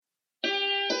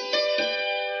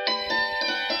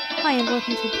Hi and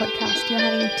welcome to the podcast. You're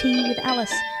having tea with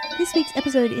Alice. This week's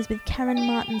episode is with Karen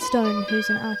Martin-Stone, who's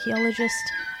an archaeologist,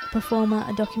 a performer,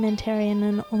 a documentarian, and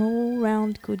an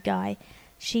all-round good guy.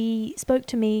 She spoke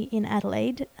to me in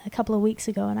Adelaide a couple of weeks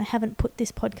ago, and I haven't put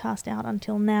this podcast out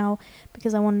until now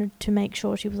because I wanted to make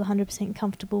sure she was 100%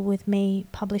 comfortable with me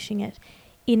publishing it.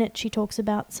 In it, she talks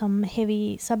about some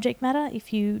heavy subject matter.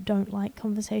 If you don't like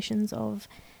conversations of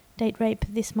date rape,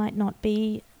 this might not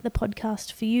be the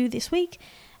podcast for you this week.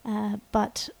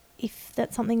 But if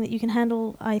that's something that you can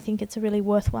handle, I think it's a really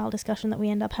worthwhile discussion that we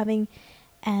end up having,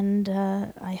 and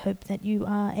I hope that you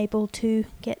are able to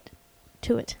get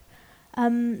to it.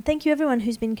 Thank you everyone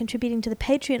who's been contributing to the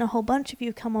Patreon. A whole bunch of you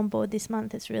have come on board this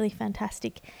month. It's really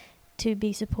fantastic to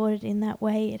be supported in that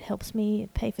way. It helps me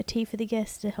pay for tea for the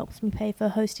guests, it helps me pay for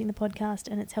hosting the podcast,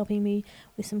 and it's helping me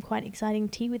with some quite exciting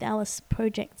Tea with Alice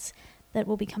projects that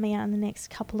will be coming out in the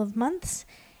next couple of months.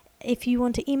 If you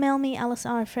want to email me,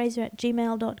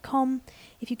 alicefraser@gmail.com.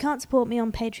 If you can't support me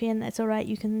on Patreon, that's all right.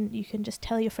 You can just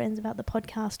tell your friends about the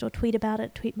podcast or tweet about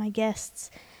it, tweet my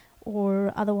guests,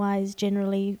 or otherwise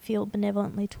generally feel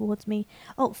benevolently towards me.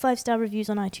 5-star reviews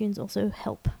on iTunes also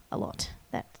help a lot.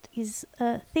 That is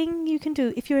a thing you can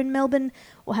do. If you're in Melbourne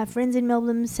or have friends in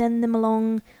Melbourne, send them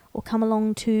along or come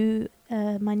along to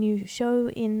my new show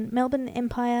in Melbourne,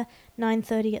 Empire,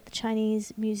 9:30 at the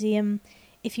Chinese Museum.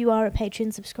 If you are a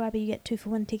Patreon subscriber, you get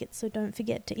 2-for-1 tickets, so don't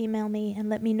forget to email me and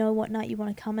let me know what night you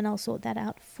want to come, and I'll sort that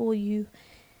out for you.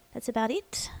 That's about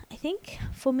it, I think,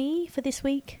 for me for this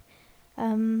week.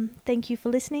 Thank you for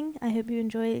listening. I hope you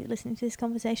enjoy listening to this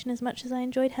conversation as much as I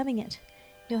enjoyed having it.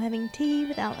 You're having tea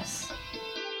with Alice.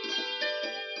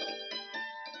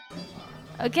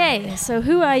 Okay, so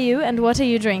who are you and what are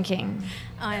you drinking?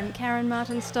 I am Karen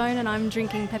Martin-Stone and I'm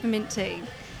drinking peppermint tea.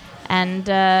 And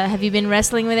have you been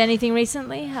wrestling with anything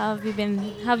recently? How have you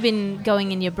been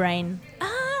going in your brain?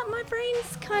 My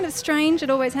brain's kind of strange. It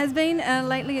always has been.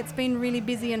 Lately it's been really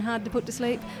busy and hard to put to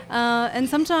sleep. And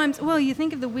sometimes, you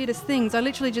think of the weirdest things. I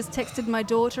literally just texted my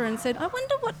daughter and said, I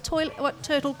wonder what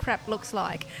turtle crap looks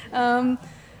like.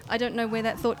 I don't know where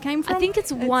that thought came from. I think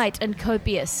it's white and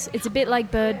copious. It's a bit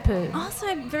like bird poo.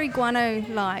 Also very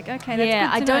guano-like. Okay, that's good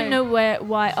to I know. don't know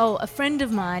why. A friend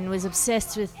of mine was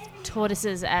obsessed with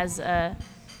tortoises as a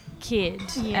kid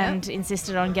and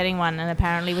insisted on getting one, and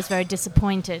apparently was very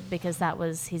disappointed because that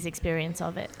was his experience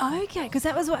of it. Okay, because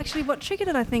that was what triggered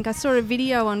it, I think. I saw a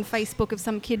video on Facebook of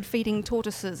some kid feeding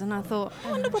tortoises, and I thought,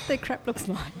 I wonder what their crap looks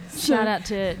like. Shout out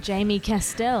to Jamie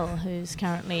Castell, who's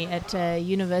currently at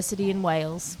University in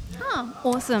Wales. Oh,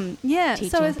 awesome. Yeah.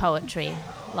 Teaching poetry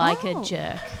like a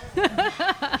jerk.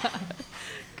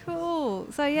 Cool.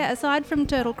 So, aside from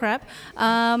turtle crap,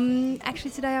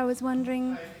 actually today I was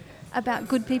wondering about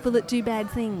good people that do bad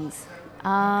things.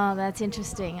 That's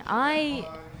interesting. I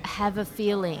have a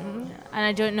feeling, and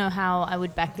I don't know how I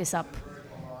would back this up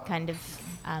kind of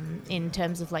in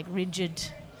terms of like rigid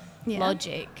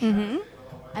logic. Mm-hmm.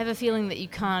 I have a feeling that you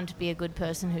can't be a good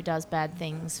person who does bad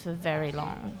things for very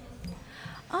long.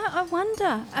 I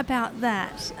wonder about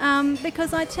that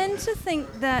because I tend to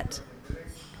think that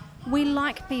we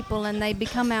like people and they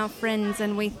become our friends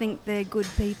and we think they're good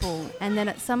people, and then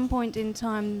at some point in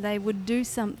time they would do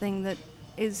something that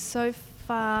is so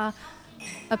far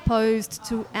opposed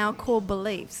to our core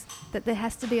beliefs that there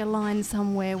has to be a line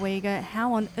somewhere where you go,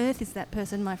 how on earth is that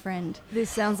person my friend? This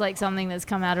sounds like something that's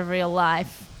come out of real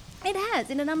life. It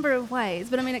has, in a number of ways.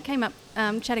 But, it came up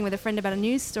chatting with a friend about a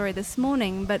news story this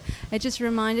morning, but it just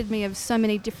reminded me of so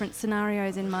many different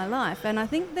scenarios in my life. And I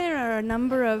think there are a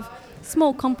number of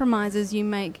small compromises you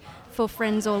make for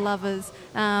friends or lovers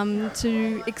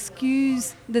to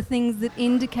excuse the things that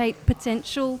indicate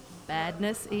potential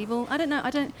badness, evil. I don't know.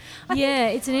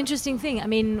 It's an interesting thing.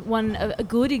 A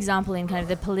good example in kind of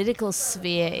the political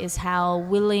sphere is how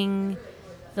willing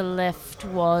the left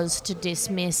was to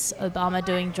dismiss Obama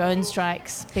doing drone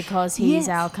strikes because he's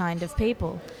our kind of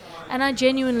people. And I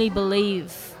genuinely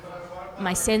believe,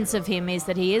 my sense of him is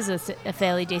that he is a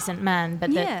fairly decent man,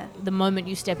 but that the moment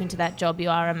you step into that job, you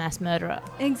are a mass murderer.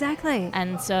 Exactly.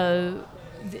 And so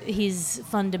his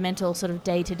fundamental sort of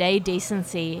day-to-day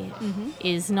decency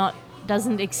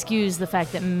doesn't excuse the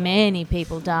fact that many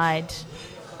people died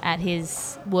at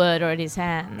his word or at his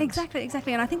hand. Exactly.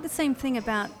 And I think the same thing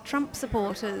about Trump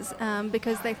supporters,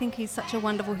 because they think he's such a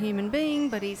wonderful human being,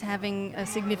 but he's having a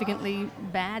significantly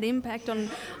bad impact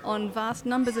on vast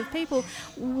numbers of people.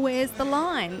 Where's the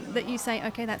line that you say,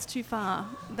 okay, that's too far,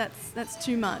 that's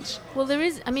too much? Well, there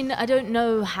is, I don't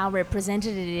know how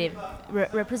representative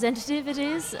it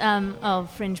is,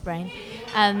 fringe brain,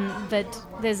 but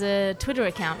there's a Twitter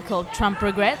account called Trump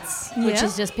Regrets, which Yeah.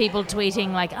 is just people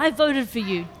tweeting like, I voted for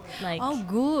you. Like, Oh,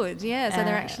 good. Yeah, so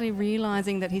they're Uh, actually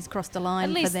realising that he's crossed a line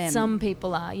at least for them. some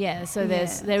people are, yeah. So Yeah.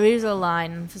 there is a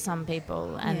line for some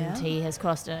people, and Yeah. he has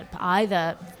crossed it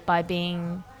either by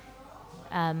being,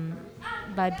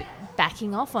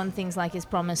 backing off on things like his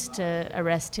promise to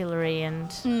arrest Hillary and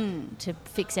to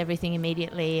fix everything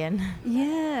immediately, and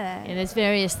Yeah. there's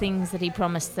various things that he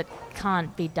promised that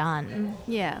can't be done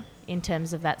Yeah, in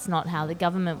terms of that's not how the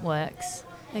government works.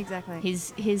 exactly.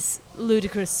 His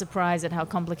ludicrous surprise at how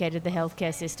complicated the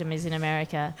healthcare system is in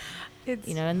America, It's,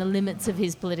 and the limits of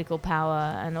his political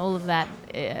power and all of that,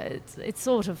 it's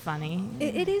sort of funny.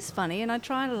 it is funny, and I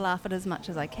try to laugh at as much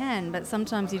as I can, but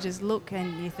sometimes you just look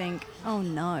and you think, oh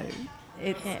no,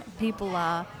 people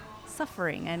are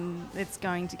suffering and it's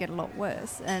going to get a lot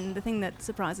worse. And the thing that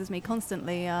surprises me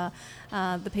constantly are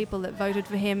the people that voted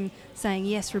for him saying,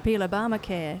 yes, repeal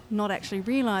Obamacare, not actually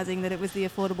realising that it was the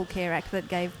Affordable Care Act that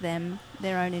gave them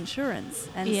their own insurance.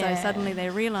 And Yeah. so suddenly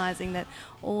they're realising that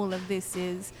all of this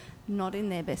is not in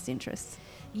their best interests.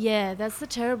 Yeah, that's the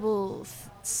terrible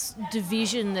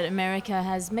division that America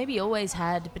has maybe always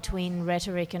had between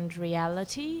rhetoric and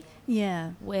reality,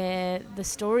 Yeah. where the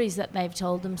stories that they've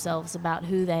told themselves about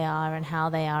who they are and how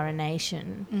they are a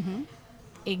nation Mm-hmm.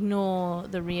 ignore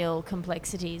the real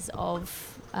complexities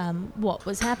of what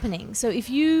was happening. So if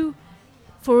you,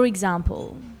 for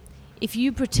example, if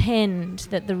you pretend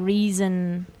that the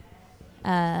reason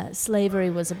slavery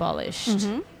was abolished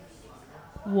Mm-hmm.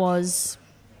 was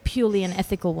purely an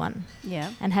ethical one Yeah.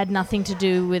 and had nothing to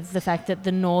do with the fact that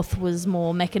the North was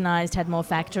more mechanized, had more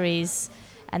factories,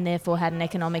 and therefore had an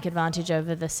economic advantage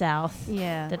over the South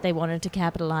Yeah. that they wanted to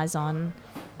capitalize on,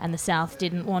 and the South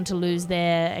didn't want to lose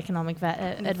their economic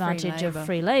advantage of labour.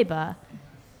 free labor.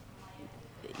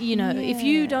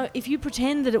 If you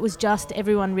pretend that it was just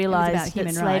everyone realized that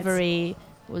human slavery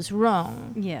was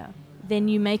wrong, Yeah. then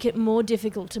you make it more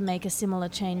difficult to make a similar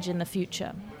change in the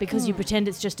future because you pretend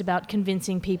it's just about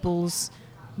convincing people's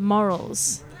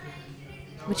morals,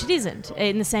 which it isn't.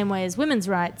 In the same way as women's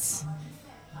rights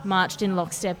marched in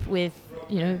lockstep with,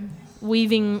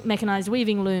 mechanized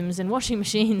weaving looms and washing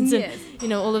machines Yes.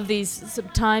 and, all of these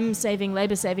time-saving,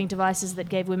 labor-saving devices that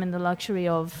gave women the luxury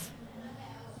of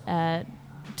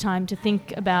time to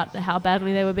think about how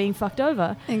badly they were being fucked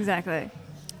over. Exactly.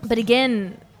 But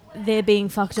again, their being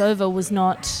fucked over was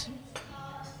not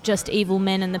just evil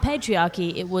men and the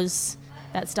patriarchy. It was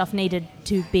that stuff needed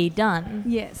to be done.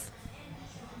 Yes.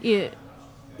 Yeah.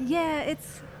 Yeah,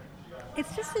 it's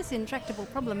just this intractable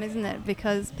problem, isn't it?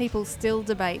 Because people still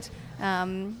debate.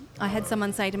 I had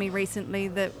someone say to me recently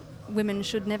that women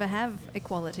should never have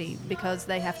equality because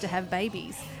they have to have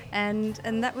babies. And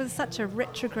that was such a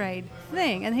retrograde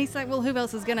thing. And he's like, well, who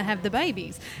else is going to have the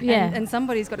babies? Yeah. And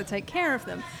somebody's got to take care of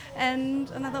them.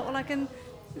 And I thought, well, I can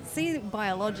see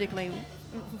biologically,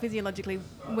 physiologically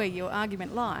where your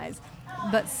argument lies.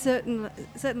 But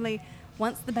certainly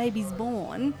once the baby's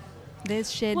born,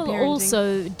 there's shared Well, parenting.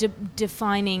 also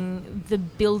defining the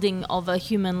building of a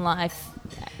human life,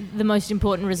 the most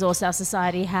important resource our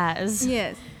society has,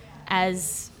 Yes.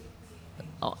 as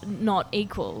not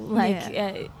equal.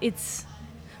 It's...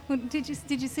 Well, did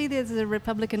you see there's a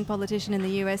Republican politician in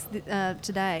the US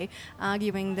today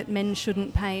arguing that men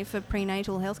shouldn't pay for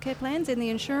prenatal healthcare plans in the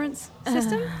insurance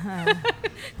system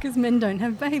because men don't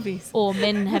have babies. Or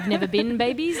men have never been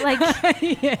babies.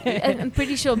 I'm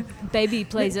pretty sure baby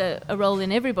plays a role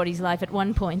in everybody's life at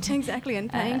one point. Exactly, and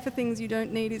paying for things you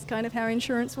don't need is kind of how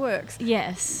insurance works.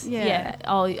 Yes. Yeah. Yeah.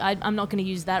 Oh, I'm not going to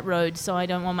use that road, so I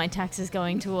don't want my taxes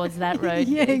going towards that road.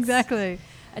 Yeah, It's exactly.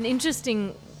 an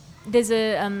interesting... There's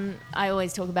I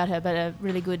always talk about her, but a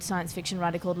really good science fiction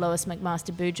writer called Lois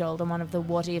McMaster Bujold, and one of the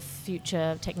what-if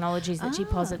future technologies that she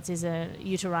posits is a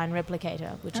uterine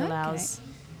replicator, which allows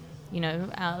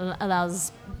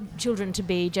children to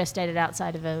be gestated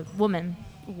outside of a woman.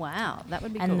 Wow, that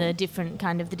would be And cool. the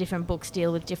different books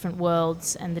deal with different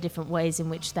worlds and the different ways in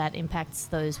which that impacts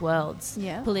those worlds,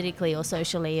 Yeah. politically or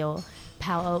socially or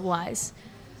power-wise.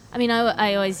 I mean,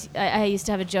 I used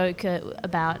to have a joke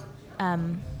about,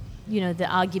 the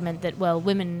argument that, well,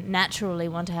 women naturally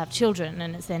want to have children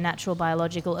and it's their natural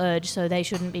biological urge, so they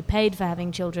shouldn't be paid for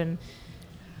having children.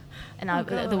 And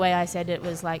the way I said it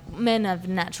was like, men have a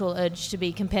natural urge to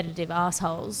be competitive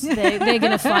assholes. They're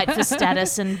going to fight for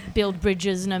status and build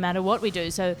bridges no matter what we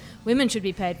do. So women should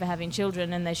be paid for having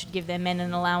children, and they should give their men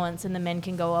an allowance, and the men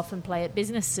can go off and play at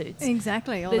business suits.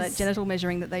 Exactly, all that genital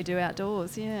measuring that they do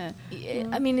outdoors, yeah.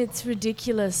 I mean, it's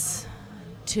ridiculous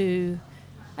to...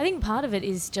 I think part of it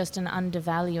is just an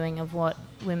undervaluing of what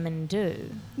women do.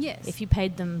 Yes. If you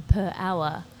paid them per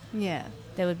hour, Yeah.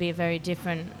 there would be a very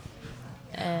different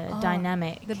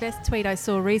dynamic. The best tweet I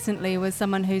saw recently was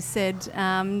someone who said,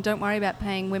 don't worry about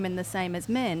paying women the same as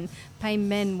men. Pay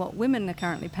men what women are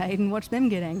currently paid and watch them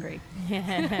get angry.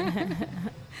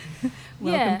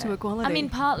 Welcome to equality. I mean,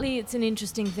 partly it's an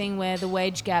interesting thing where the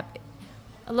wage gap,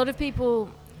 a lot of people,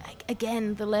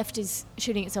 again, the left is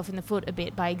shooting itself in the foot a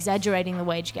bit by exaggerating the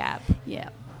wage gap. Yeah.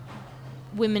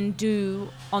 Women do,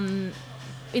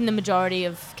 in the majority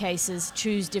of cases,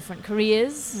 choose different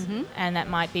careers, and that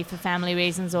might be for family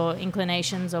reasons or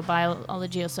inclinations or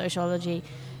biology or sociology,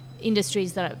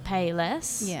 industries that pay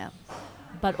less. Yeah.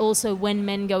 But also when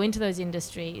men go into those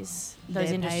industries, They're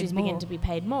industries paid begin more. to be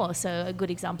paid more. So a good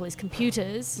example is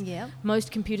computers. Yeah.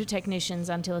 Most computer technicians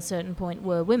until a certain point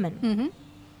were women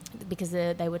because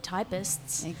they were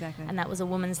typists. Exactly. And that was a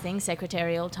woman's thing,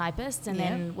 secretarial typists. And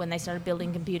then when they started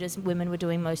building computers, women were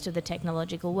doing most of the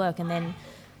technological work. And then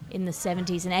in the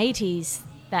 70s and 80s,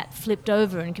 that flipped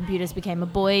over and computers became a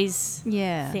boys'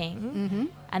 thing.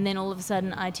 And then all of a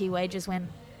sudden, IT wages went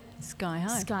Sky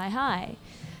high. sky high.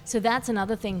 So that's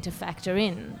another thing to factor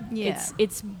in. Yeah.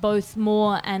 It's both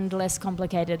more and less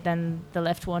complicated than the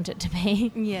left want it to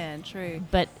be. Yeah, true.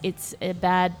 But it's a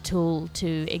bad tool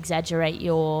to exaggerate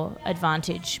your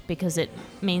advantage because it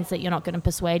means that you're not going to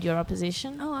persuade your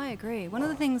opposition. Oh, I agree. One of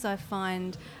the things I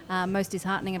find most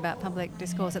disheartening about public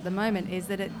discourse at the moment is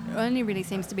that it only really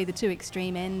seems to be the two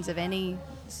extreme ends of any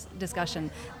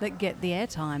discussion that get the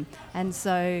airtime, and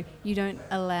so you don't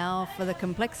allow for the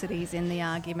complexities in the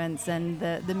arguments and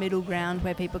the middle ground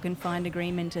where people can find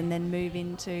agreement and then move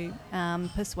into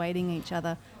persuading each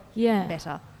other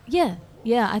better. Yeah,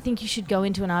 I think you should go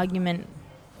into an argument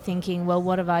thinking, well,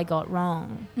 what have I got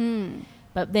wrong?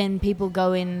 But then people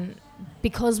go in,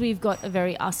 because we've got a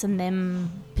very us and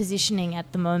them positioning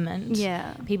at the moment,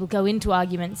 people go into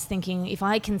arguments thinking, if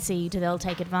I concede, they'll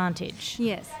take advantage.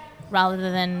 Yes.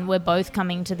 Rather than we're both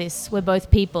coming to this, we're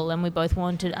both people and we both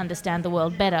want to understand the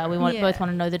world better. We both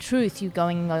want to know the truth. You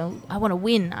going and go, I want to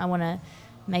win. I want to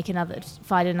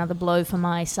fight another blow for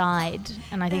my side.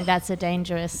 And I think that's a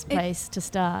dangerous place to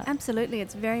start. Absolutely.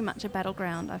 It's very much a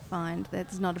battleground, I find.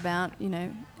 It's not about,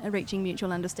 reaching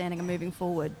mutual understanding and moving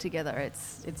forward together.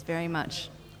 It's very much,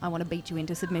 I want to beat you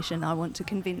into submission. I want to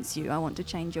convince you. I want to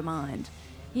change your mind.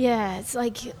 Yeah, it's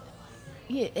like...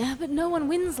 Yeah, but no one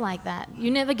wins like that.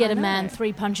 You never get a man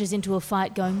 3 punches into a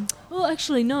fight going, oh,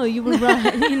 actually, no, you were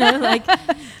right. Like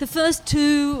the first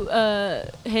 2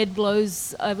 head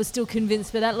blows, I was still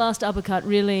convinced, but that last uppercut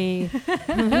really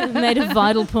made a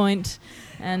vital point.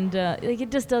 And it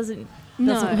just doesn't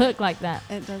work like that.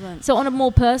 It doesn't. So on a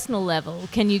more personal level,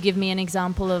 can you give me an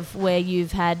example of where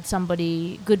you've had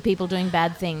good people doing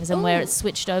bad things and where it's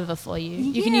switched over for you?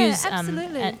 You can use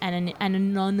absolutely. an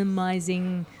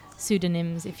anonymizing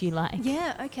pseudonyms if you like.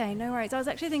 Yeah, okay, no worries. I was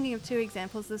actually thinking of 2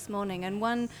 examples this morning, and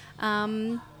one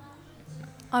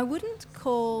I wouldn't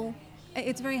call...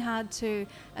 It's very hard to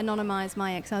anonymise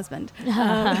my ex-husband. So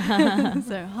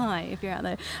hi, if you're out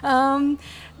there.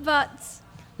 But...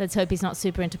 Let's hope he's not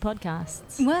super into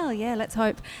podcasts. Well, yeah, let's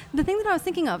hope. The thing that I was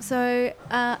thinking of, so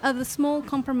are the small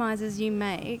compromises you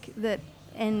make that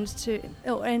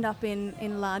end up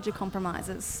in larger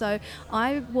compromises. So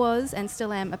I was and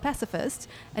still am a pacifist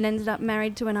and ended up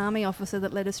married to an army officer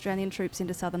that led Australian troops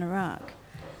into southern Iraq.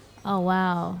 Oh,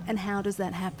 wow. And how does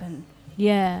that happen?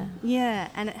 Yeah. Yeah,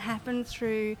 and it happened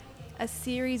through a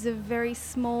series of very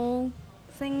small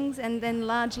things and then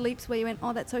large leaps where you went,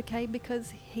 oh, that's okay because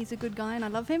he's a good guy and I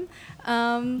love him.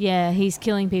 Yeah, he's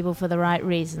killing people for the right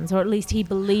reasons, or at least he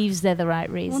believes they're the right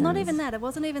reasons. Well, not even that. It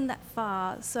wasn't even that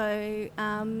far. So,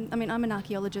 I'm an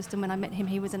archaeologist, and when I met him,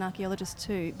 he was an archaeologist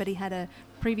too, but he had a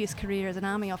previous career as an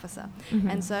army officer.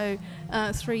 And so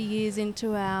 3 years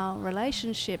into our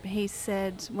relationship, he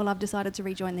said, well, I've decided to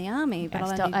rejoin the army.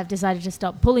 But I've decided to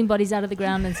stop pulling bodies out of the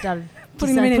ground and started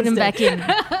putting them back in.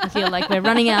 I feel like we're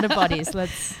running out of bodies.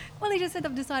 Well, he just said,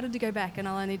 I've decided to go back and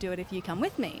I'll only do it if you come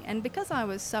with me. And because I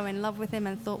was so in love with him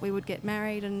and thought we would get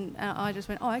married, and I just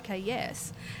went, oh, okay,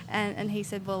 yes. And he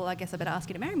said, well, I guess I better ask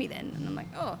you to marry me then. And I'm like,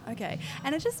 oh, okay.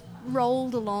 And it just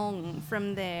rolled along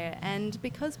from there. And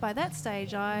because by that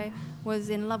stage I was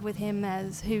in love with him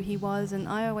as who he was, and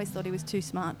I always thought he was too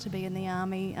smart to be in the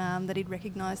army, that he'd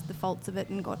recognised the faults of it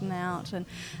and gotten out and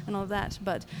all of that.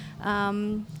 But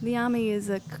the army is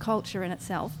a culture in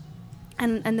itself.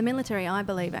 And the military, I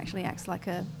believe, actually acts like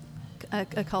a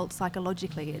cult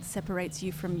psychologically. It separates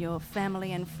you from your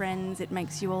family and friends. It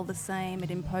makes you all the same. It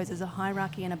imposes a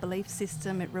hierarchy and a belief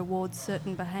system. It rewards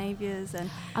certain behaviours. And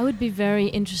I would be very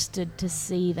interested to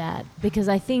see that, because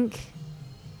I think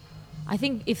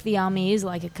if the army is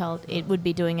like a cult, it would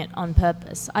be doing it on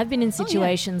purpose. I've been in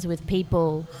situations with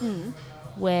people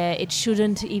where it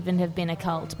shouldn't even have been a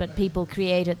cult, but people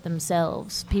create it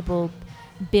themselves. People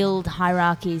build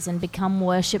hierarchies and become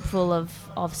worshipful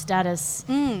of status,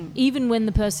 even when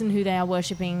the person who they are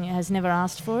worshipping has never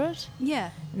asked for it,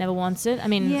 never wants it. I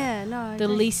mean, the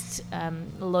least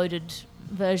loaded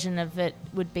version of it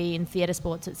would be in theatre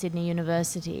sports at Sydney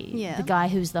University. Yeah. The guy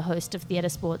who's the host of theatre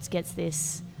sports gets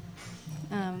this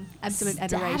absolute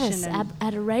status, adoration.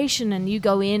 adoration, and you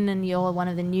go in and you're one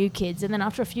of the new kids, and then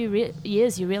after a few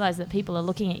years you realise that people are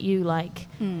looking at you like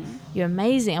you're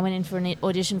amazing. I went in for an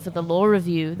audition for the Law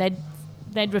Review.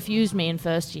 They'd refused me in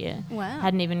first year. Wow.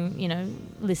 Hadn't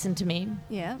even listened to me.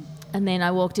 Yeah. And then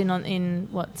I walked in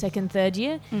second, third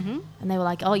year, and they were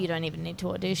like, "Oh, you don't even need to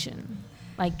audition."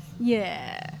 Like,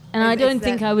 yeah. and I don't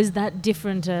think I was that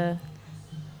different a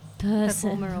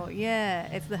person. Performer,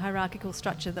 it's the hierarchical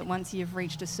structure that once you've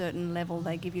reached a certain level,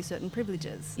 they give you certain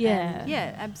privileges. Yeah.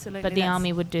 And absolutely. But the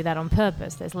army would do that on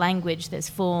purpose. There's language, there's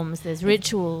forms, there's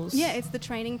rituals. Yeah, it's the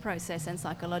training process, and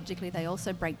psychologically they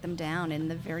also break them down in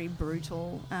the very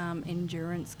brutal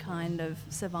endurance kind of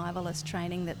survivalist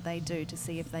training that they do to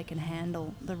see if they can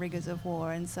handle the rigours of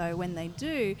war. And so when they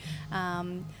do,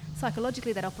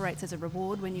 psychologically that operates as a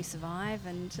reward when you survive,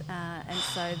 and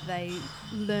so they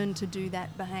learn to do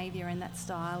that behaviour and that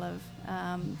style of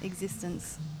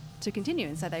existence to continue,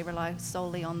 and so they rely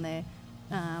solely on their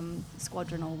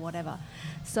squadron or whatever.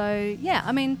 So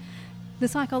I mean, the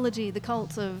psychology, the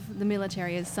cult of the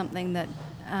military is something that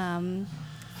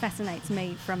fascinates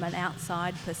me from an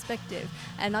outside perspective,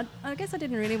 and I guess I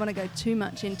didn't really want to go too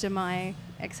much into my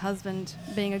ex-husband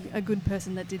being a good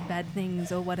person that did bad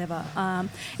things or whatever.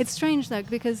 It's strange though,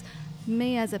 because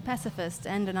me as a pacifist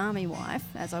and an army wife,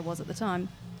 as I was at the time,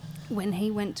 when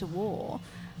he went to war,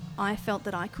 I felt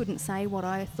that I couldn't say what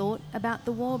I thought about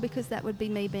the war because that would be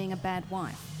me being a bad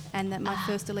wife, and that my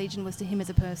first allegiance was to him as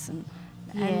a person.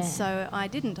 Yeah. And so I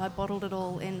didn't. I bottled it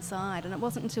all inside, and it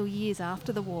wasn't until years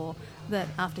after the war,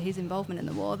 after his involvement in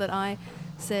the war, that I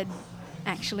said,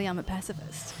 actually, I'm a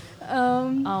pacifist.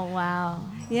 Oh, wow.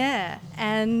 Yeah,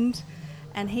 and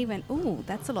he went, ooh,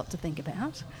 that's a lot to think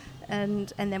about.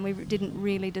 And then we didn't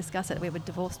really discuss it. We were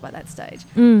divorced by that stage.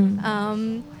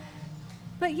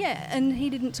 But and he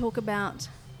didn't talk about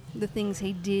the things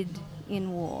he did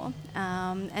in war.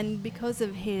 And because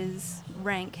of his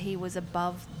rank, he was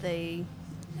above the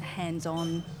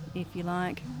hands-on, if you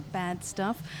like, bad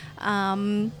stuff.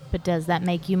 But does that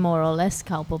make you more or less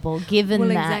culpable, given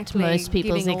that most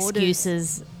people's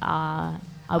excuses are,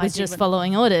 I was just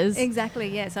following orders? Exactly,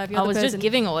 yeah. So if you're I was just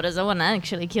giving orders, I wasn't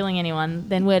actually killing anyone,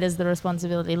 then where does the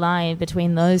responsibility lie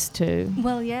between those two?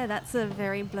 Well, that's a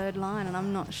very blurred line, and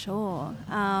I'm not sure.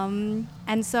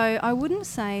 And so I wouldn't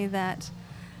say that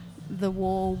the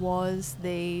war was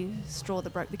the straw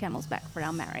that broke the camel's back for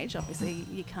our marriage. Obviously,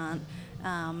 you can't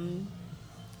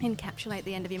encapsulate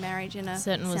the end of your marriage in a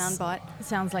soundbite.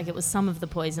 Sounds like it was some of the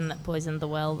poison that poisoned the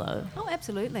well, though. Oh,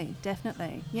 absolutely,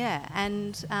 definitely, yeah.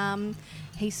 And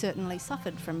he certainly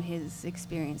suffered from his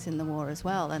experience in the war as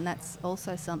well, and that's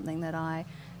also something that I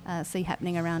see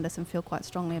happening around us and feel quite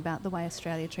strongly about the way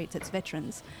Australia treats its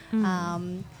veterans.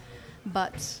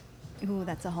 But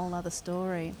that's a whole other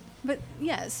story. But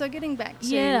so getting back to...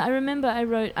 Yeah, I remember I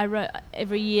wrote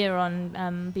every year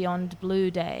on Beyond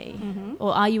Blue Day,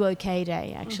 or Are You OK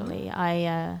Day, actually.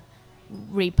 I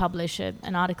republish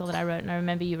an article that I wrote, and I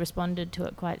remember you responded to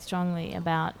it quite strongly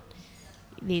about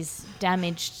these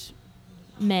damaged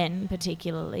men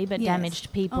particularly, but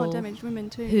damaged people. Oh, damaged women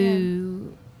too.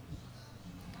 Who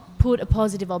put a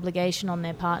positive obligation on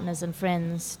their partners and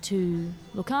friends to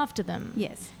look after them.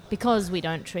 Yes. Because we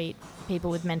don't treat people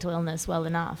with mental illness well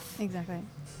enough. Exactly.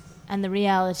 And the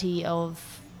reality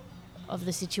of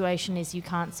the situation is you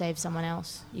can't save someone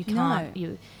else. You can't.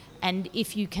 No. And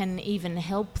if you can even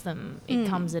help them, it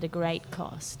comes at a great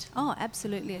cost. Oh,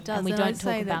 absolutely it does. And we don't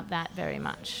talk about that very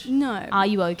much. No. Are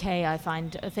you okay? I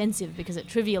find offensive because it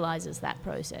trivialises that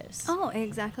process. Oh,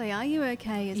 exactly. Are you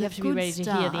okay is you a have to be ready start.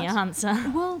 to hear the answer.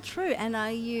 Well, true. And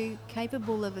are you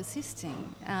capable of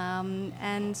assisting?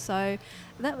 And so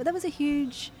that was a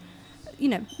huge,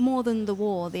 more than the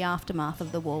war, the aftermath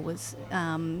of the war was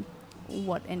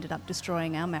what ended up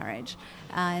destroying our marriage.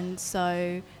 And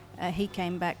so... he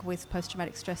came back with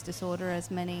post-traumatic stress disorder, as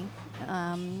many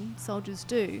soldiers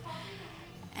do.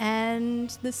 And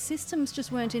the systems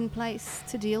just weren't in place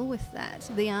to deal with that.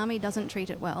 The army doesn't treat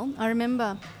it well. I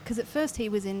remember, because at first he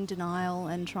was in denial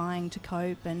and trying to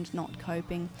cope and not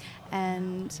coping.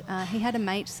 And he had a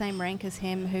mate, same rank as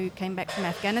him, who came back from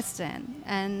Afghanistan.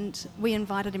 And we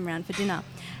invited him round for dinner.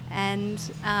 And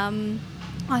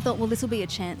I thought, well, this will be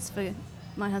a chance for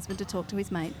my husband to talk to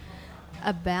his mate.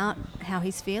 about how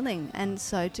he's feeling. And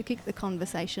so to kick the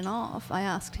conversation off, I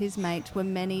asked his mate, were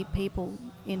many people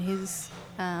in his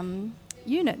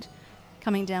unit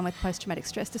coming down with post-traumatic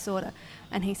stress disorder?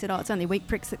 And he said, oh, it's only weak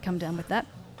pricks that come down with that.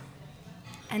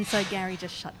 And so Gary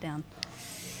just shut down.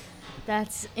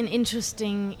 That's an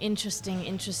interesting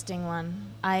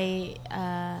one. I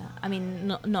mean,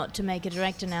 not to make a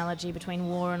direct analogy between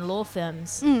war and law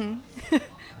firms,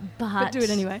 but do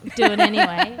it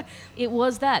anyway. It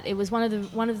was that. It was one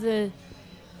of the.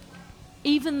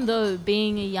 Even though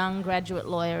being a young graduate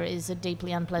lawyer is a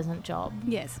deeply unpleasant job,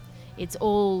 yes, it's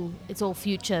all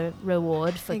future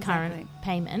reward for current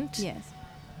payment. Yes.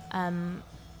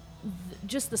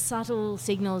 Just the subtle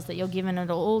signals that you're given at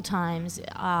all times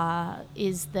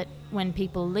is that when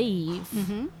people leave,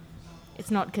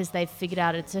 it's not because they've figured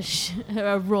out it's a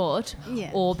rort,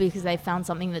 or because they found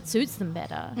something that suits them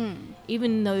better.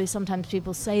 Even though sometimes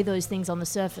people say those things on the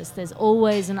surface, there's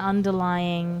always an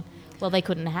underlying, well, they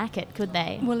couldn't hack it, could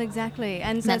they? Well, exactly.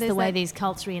 And so that's the way these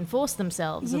cults reinforce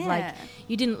themselves. Of like,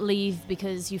 you didn't leave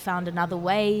because you found another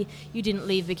way. You didn't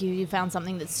leave because you found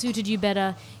something that suited you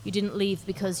better. You didn't leave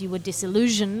because you were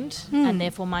disillusioned and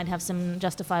therefore might have some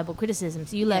justifiable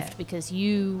criticisms. You left because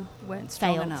you weren't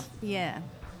strong failed. enough. Yeah.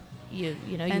 You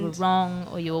were wrong,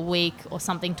 or you were weak, or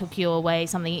something took you away,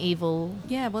 something evil.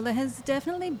 Yeah, well, there has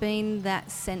definitely been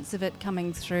that sense of it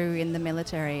coming through in the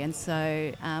military. And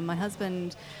so my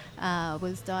husband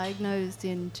was diagnosed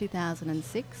in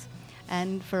 2006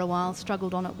 and for a while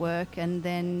struggled on at work, and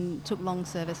then took long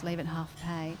service leave at half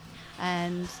pay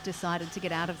and decided to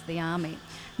get out of the army.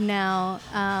 Now,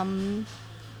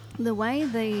 the way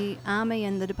the Army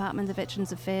and the Department of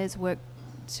Veterans Affairs work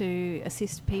to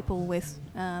assist people with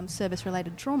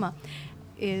service-related trauma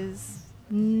is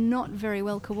not very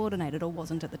well coordinated, or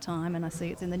wasn't at the time, and I see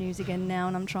it's in the news again now,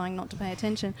 and I'm trying not to pay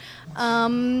attention.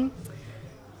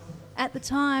 At the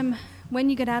time, when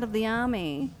you get out of the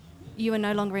Army, you are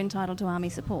no longer entitled to Army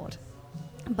support.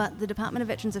 But the Department of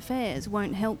Veterans Affairs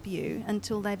won't help you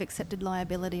until they've accepted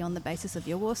liability on the basis of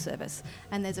your war service.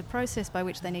 And there's a process by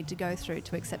which they need to go through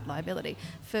to accept liability.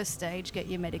 First stage, get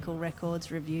your medical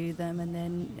records, review them, and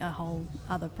then a whole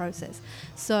other process.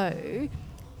 So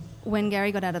when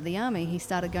Gary got out of the Army, he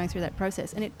started going through that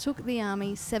process. And it took the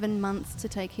Army 7 months to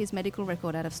take his medical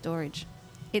record out of storage.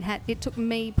 It took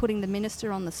me putting the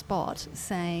minister on the spot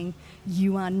saying,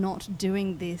 you are not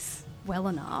doing this well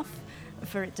enough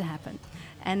for it to happen.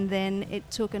 And then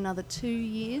it took another 2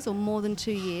 years, or more than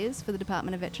 2 years, for the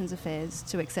Department of Veterans Affairs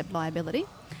to accept liability.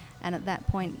 And at that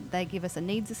point, they give us a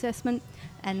needs assessment,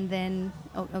 and then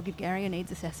I'll give Gary a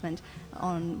needs assessment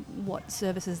on what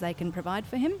services they can provide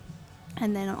for him,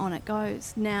 and then on it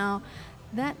goes. Now,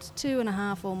 that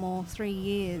 2.5 or more, 3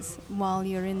 years, while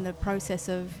you're in the process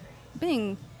of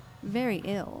being very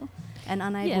ill and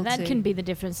unable to... Yeah, that can be the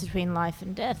difference between life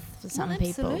and death for some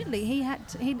people. Absolutely.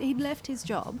 He'd left his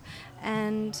job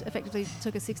and effectively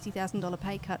took a $60,000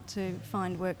 pay cut to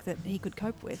find work that he could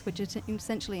cope with, which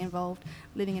essentially involved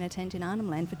living in a tent in Arnhem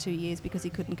Land for 2 years because he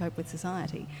couldn't cope with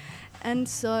society. And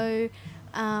so...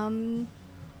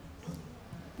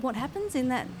 what happens in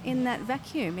that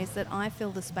vacuum is that I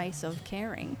fill the space of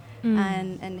caring,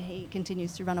 and he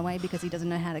continues to run away because he doesn't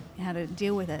know how to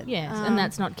deal with it. Yes, and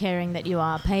that's not caring that you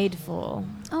are paid for.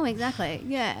 Oh, exactly,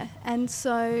 yeah. And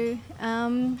so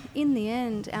in the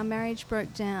end, our marriage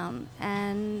broke down,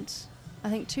 and I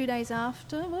think 2 days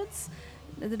afterwards,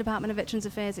 the Department of Veterans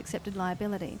Affairs accepted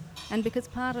liability. And because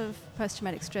part of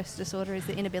post-traumatic stress disorder is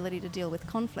the inability to deal with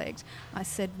conflict, I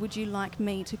said, would you like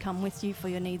me to come with you for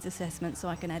your needs assessment so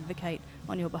I can advocate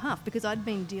on your behalf? Because I'd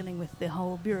been dealing with the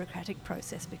whole bureaucratic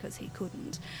process because he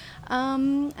couldn't.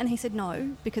 And he said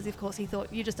no, because of course he thought,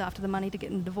 you're just after the money to get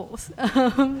in a divorce.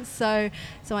 So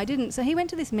I didn't. So he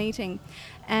went to this meeting,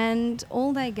 and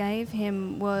all they gave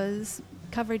him was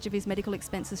coverage of his medical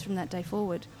expenses from that day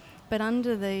forward. But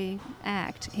under the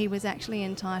Act, he was actually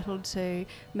entitled to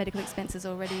medical expenses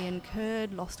already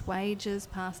incurred, lost wages,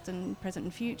 past and present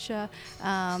and future,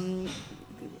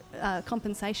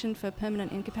 compensation for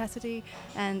permanent incapacity,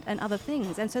 and other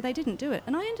things. And so they didn't do it.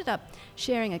 And I ended up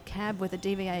sharing a cab with a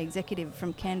DVA executive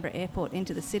from Canberra Airport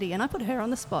into the city, and I put her on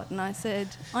the spot, and I said,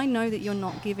 I know that you're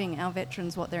not giving our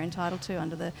veterans what they're entitled to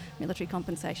under the Military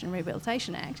Compensation and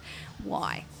Rehabilitation Act.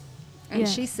 Why? And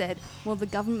she said, well, the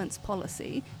government's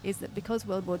policy is that because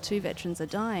World War II veterans are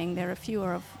dying, there are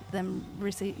fewer of them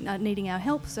needing our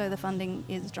help, so the funding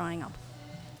is drying up.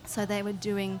 So they were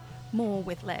doing more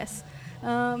with less.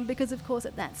 Because, of course,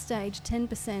 at that stage,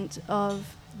 10%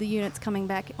 of the units coming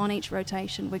back on each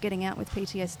rotation were getting out with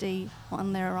PTSD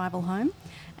on their arrival home,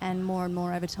 and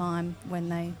more over time when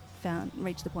they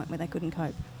reached the point where they couldn't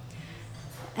cope.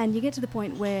 And you get to the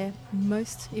point where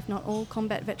most, if not all,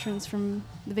 combat veterans from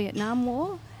the Vietnam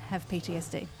War have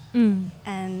PTSD.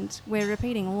 And we're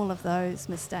repeating all of those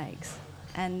mistakes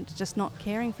and just not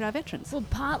caring for our veterans. Well,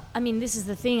 this is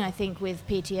the thing, I think, with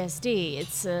PTSD.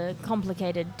 It's a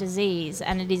complicated disease,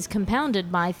 and it is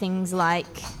compounded by things like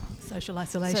Social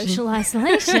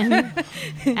isolation.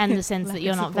 And the sense that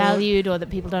you're not valued, or that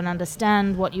people don't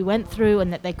understand what you went through,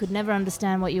 and that they could never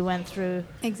understand what you went through.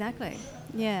 Exactly,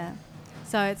 yeah.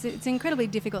 So it's incredibly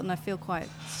difficult, and I feel quite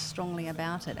strongly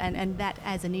about it. And that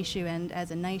as an issue and as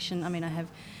a nation, I have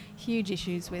huge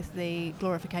issues with the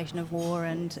glorification of war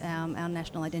and our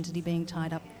national identity being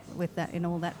tied up with that in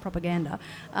all that propaganda.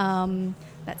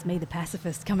 That's me, the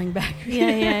pacifist, coming back.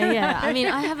 Yeah.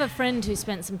 I have a friend who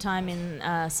spent some time in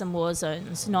some war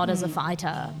zones, not as a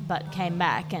fighter, but came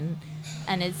back, and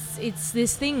it's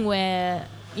this thing where,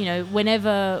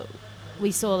 whenever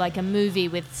we saw like a movie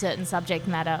with certain subject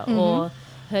matter or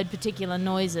heard particular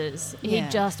noises,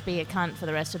 he'd just be a cunt for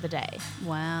the rest of the day.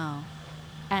 Wow.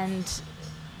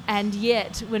 And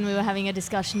yet, when we were having a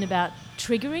discussion about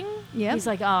triggering, he's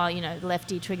like,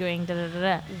 lefty triggering,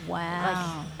 da-da-da-da.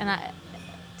 Wow. Like,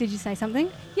 did you say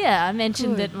something? Yeah, I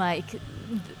mentioned that,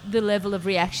 the level of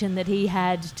reaction that he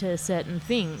had to certain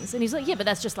things. And he's like, yeah, but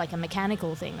that's just like a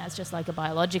mechanical thing. That's just like a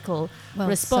biological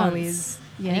response. So is,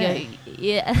 and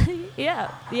you go,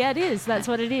 it is. That's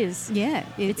what it is. Yeah.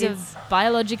 It's a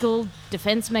biological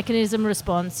defense mechanism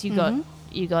response. You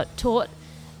got taught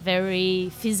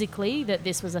very physically that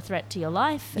this was a threat to your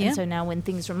life, and so now when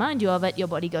things remind you of it, your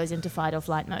body goes into fight or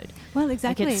flight mode. Well,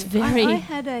 exactly. Like it's very, I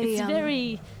had it's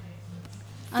very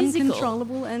physical.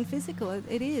 Uncontrollable and physical.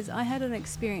 It is. I had an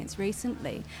experience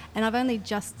recently, and I've only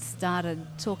just started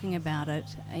talking about it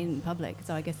in public,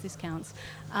 so I guess this counts.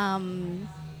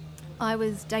 I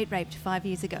was date raped 5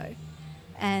 years ago,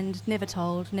 and never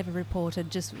told, never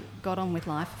reported, just got on with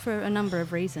life for a number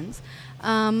of reasons.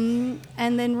 And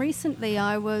then recently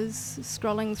I was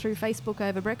scrolling through Facebook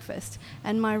over breakfast,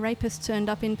 and my rapist turned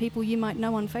up in People You Might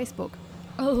Know on Facebook.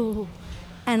 Oh.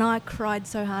 And I cried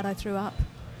so hard I threw up.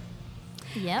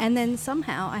 Yeah. And then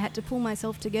somehow I had to pull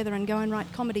myself together and go and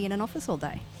write comedy in an office all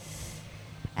day.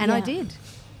 And I did.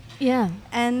 Yeah.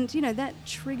 And, that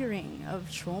triggering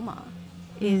of trauma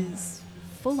is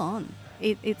full on.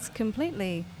 It's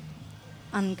completely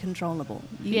uncontrollable.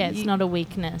 It's not a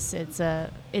weakness. It's a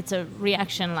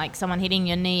reaction, like someone hitting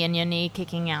your knee and your knee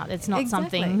kicking out. It's not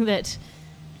something that.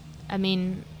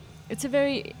 It's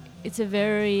a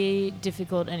very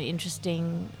difficult and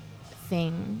interesting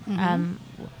thing.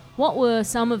 What were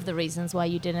some of the reasons why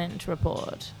you didn't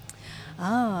report?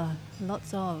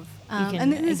 Lots of. You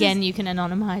can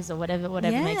anonymise or whatever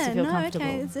makes you feel comfortable.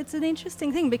 Okay. It's an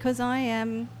interesting thing because I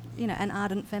am, an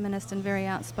ardent feminist and very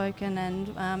outspoken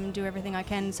and do everything I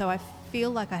can. So I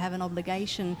feel like I have an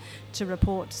obligation to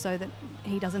report so that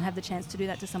he doesn't have the chance to do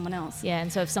that to someone else. Yeah,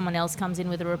 and so if someone else comes in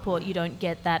with a report, you don't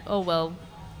get that, oh, well,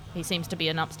 he seems to be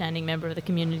an upstanding member of the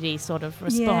community sort of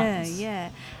response. Yeah.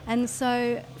 And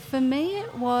so for me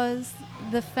it was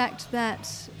the fact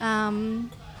that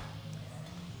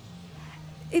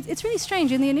it's really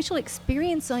strange. In the initial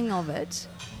experiencing of it,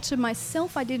 to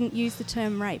myself I didn't use the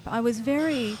term rape. I was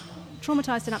very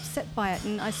traumatised and upset by it,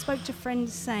 and I spoke to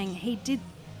friends saying, he did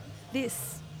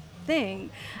this thing.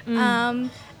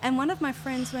 And one of my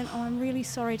friends went, oh, I'm really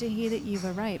sorry to hear that you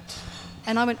were raped.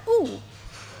 And I went, ooh.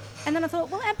 And then I thought,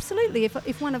 well, absolutely.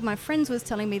 If one of my friends was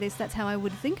telling me this, that's how I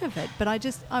would think of it. But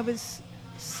I was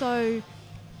so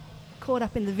caught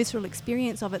up in the visceral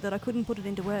experience of it that I couldn't put it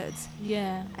into words.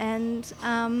 Yeah. And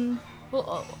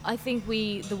well, I think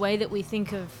the way that we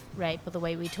think of rape, or the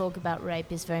way we talk about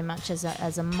rape, is very much as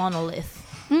a monolith.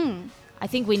 I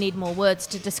think we need more words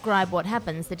to describe what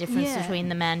happens, the difference between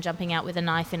the man jumping out with a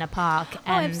knife in a park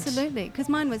and... Oh, absolutely, because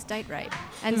mine was date rape.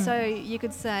 And so you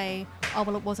could say, oh,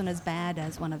 well, it wasn't as bad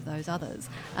as one of those others.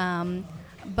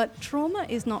 But trauma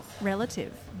is not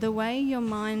relative. The way your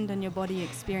mind and your body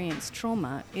experience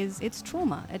trauma it's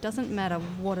trauma. It doesn't matter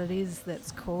what it is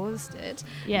that's caused it.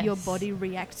 Yes. Your body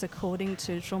reacts according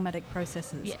to traumatic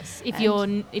processes. Yes. If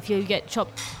you get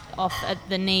chopped off at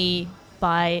the knee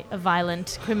by a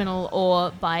violent criminal or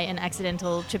by an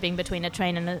accidental tripping between a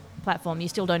train and a platform, you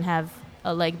still don't have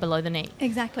a leg below the knee.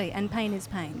 Exactly, and pain is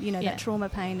pain. That trauma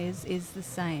pain is the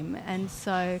same. And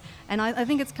so, I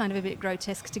think it's kind of a bit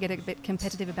grotesque to get a bit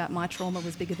competitive about my trauma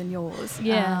was bigger than yours.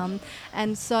 Yeah.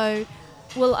 And so...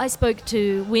 Well, I spoke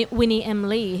to Winnie M.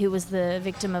 Lee, who was the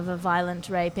victim of a violent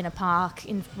rape in a park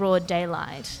in broad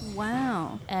daylight.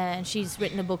 Wow. And she's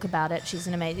written a book about it. She's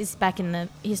an amazing... It's back in the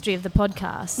history of the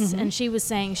podcasts. And she was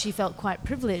saying she felt quite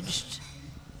privileged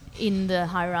in the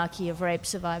hierarchy of rape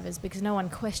survivors because no one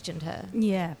questioned her.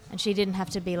 Yeah. And she didn't have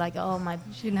to be like, oh, my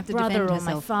She didn't have to brother defend or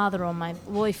herself. my father or my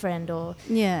boyfriend or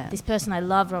Yeah. this person I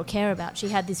love or care about. She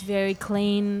had this very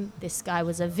clean, this guy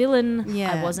was a villain.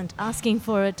 Yeah. I wasn't asking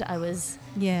for it. I was,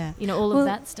 Yeah. all Well, of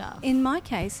that stuff. In my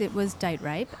case, it was date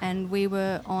rape, and we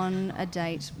were on a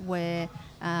date where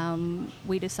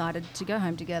we decided to go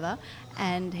home together,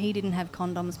 and he didn't have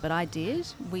condoms, but I did.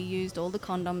 We used all the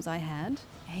condoms I had.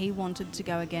 He wanted to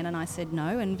go again, and I said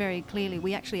no, and very clearly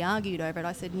we actually argued over it.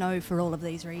 I said no for all of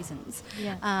these reasons.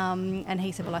 Yeah. And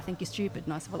he said, well, I think you're stupid.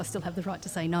 And I said, well, I still have the right to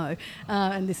say no,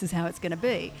 and this is how it's going to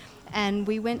be. And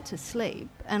we went to sleep,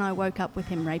 and I woke up with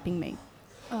him raping me.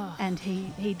 Oh, And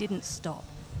he didn't stop.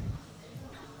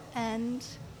 And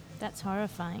that's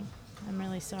horrifying. I'm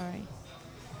really sorry.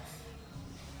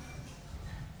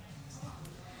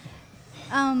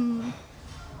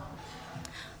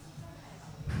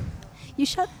 you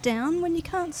shut down when you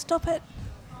can't stop it.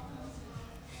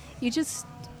 You just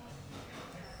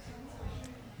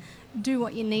do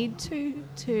what you need to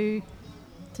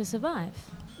To survive.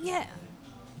 yeah.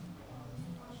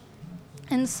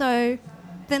 And so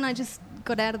then I just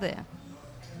got out of there.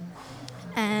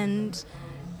 And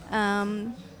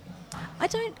I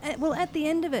don't, well, at the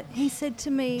end of it, he said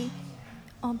to me,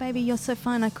 oh, baby, you're so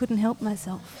fine, I couldn't help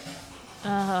myself.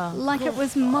 Like it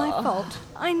was my fault.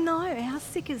 I know, how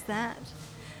sick is that?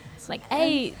 It's like,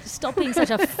 stop being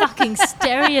such a fucking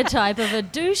stereotype of a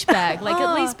douchebag. Like,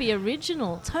 at least be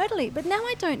original. Totally, but now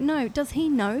I don't know. Does he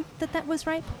know that that was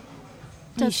rape?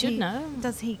 He should know.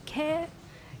 Does he care?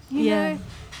 You Yeah. know,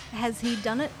 has he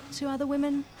done it to other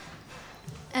women?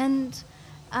 And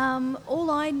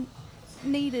all I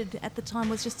needed at the time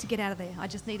was just to get out of there. I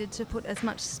just needed to put as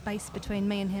much space between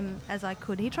me and him as I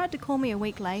could. He tried to call me a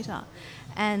week later,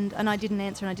 and I didn't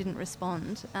answer and I didn't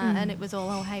respond. And it was all,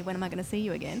 oh, hey, when am I going to see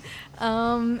you again?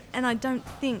 And I don't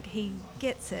think he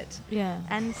gets it. Yeah.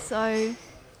 And so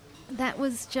that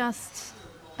was just,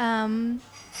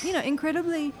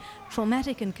 incredibly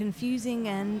traumatic and confusing,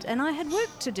 and I had work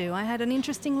to do. I had an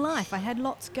interesting life. I had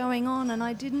lots going on, and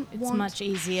I didn't It's want... much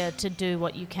easier to do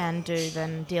what you can do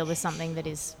than deal with something that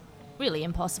is really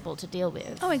impossible to deal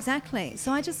with. Oh, exactly.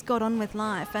 So I just got on with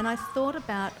life, and I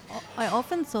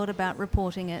often thought about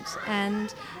reporting it,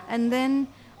 and then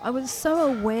I was so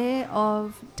aware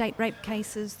of date rape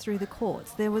cases through the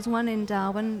courts. There was one in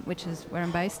Darwin, which is where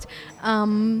I'm based,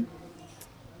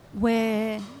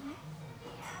 where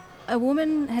a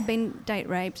woman had been date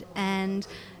raped, and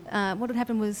what had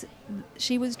happened was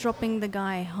she was dropping the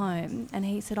guy home, and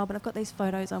he said, oh, but I've got these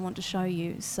photos I want to show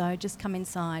you, so just come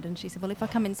inside. And she said, well, if I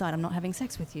come inside, I'm not having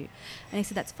sex with you. And he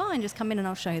said, that's fine, just come in and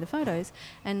I'll show you the photos.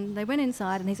 And they went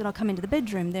inside, and he said, I'll come into the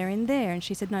bedroom, they're in there. And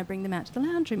she said, no, bring them out to the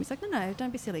lounge room. He's like, no,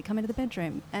 don't be silly, come into the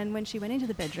bedroom. And when she went into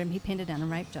the bedroom, he pinned her down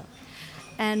and raped her.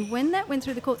 And when that went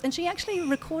through the courts, and she actually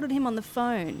recorded him on the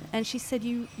phone, and she said,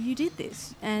 you did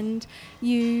this, and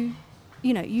you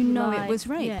know it was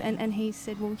rape. Yeah. And he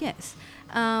said, well, yes.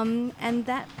 And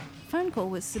that phone call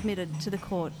was submitted to the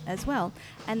court as well.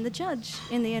 And the judge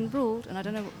in the end ruled, and I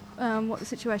don't know what the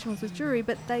situation was with jury,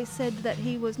 but they said that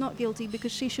he was not guilty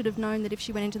because she should have known that if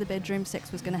she went into the bedroom,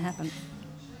 sex was going to happen.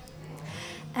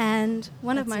 And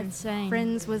one of That's my insane.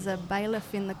 friends was a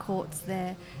bailiff in the courts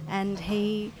there, and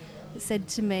he said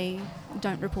to me,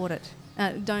 don't report it.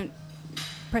 Don't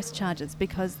press charges,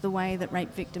 because the way that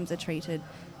rape victims are treated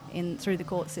through the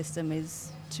court system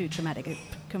is too traumatic. It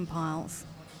compiles,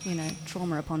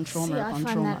 trauma upon trauma upon I find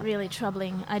trauma. that really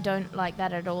troubling. I don't like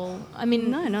that at all. I mean,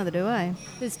 No, neither do I.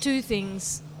 there's two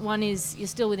things. One is you're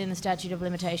still within the statute of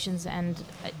limitations, and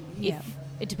Yeah.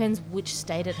 it depends which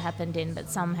state it happened in, but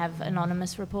some have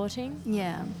anonymous reporting.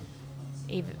 Yeah.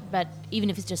 But even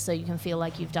if it's just so you can feel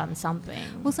like you've done something.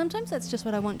 Well, sometimes that's just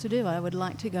what I want to do. I would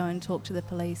like to go and talk to the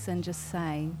police and just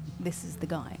say, this is the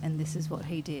guy and this is what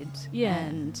he did. Yeah.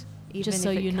 And even Just if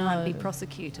so it you can't be know.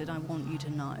 prosecuted, I want you to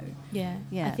know. Yeah.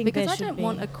 Yeah, I think because there I should don't be.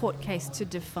 want a court case to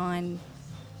define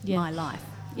Yeah. my life,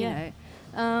 you Yeah.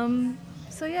 know.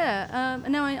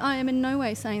 Now I am in no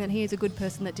way saying that he is a good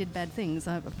person that did bad things.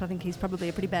 I think he's probably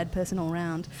a pretty bad person all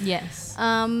round. Yes.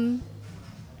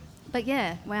 But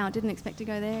yeah, wow, I didn't expect to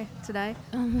go there today.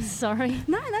 Sorry.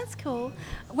 No, that's cool.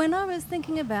 When I was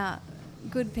thinking about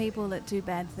good people that do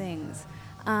bad things,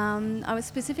 I was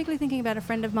specifically thinking about a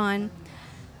friend of mine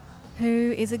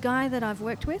who is a guy that I've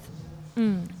worked with,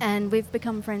 and we've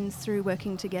become friends through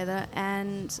working together,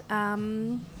 and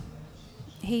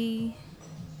he's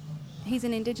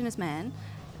an Indigenous man,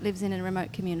 lives in a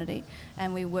remote community,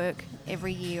 and we work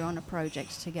every year on a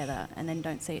project together and then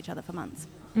don't see each other for months.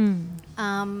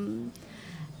 And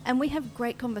we have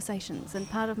great conversations, and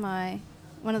part of my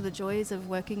one of the joys of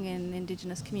working in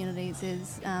Indigenous communities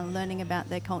is learning about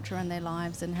their culture and their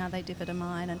lives and how they differ to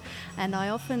mine. And I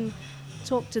often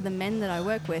talk to the men that I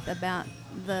work with about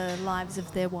the lives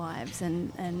of their wives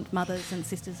and mothers and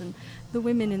sisters and the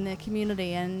women in their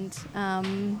community. And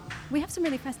we have some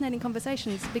really fascinating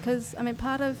conversations because, I mean,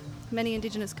 part of many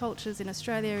Indigenous cultures in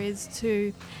Australia is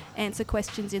to answer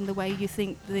questions in the way you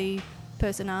think the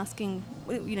person asking,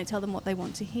 tell them what they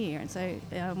want to hear. And so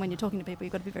when you're talking to people,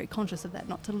 you've got to be very conscious of that,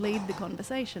 not to lead the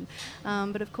conversation.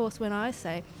 But of course, when I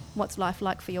say, what's life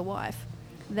like for your wife?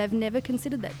 They've never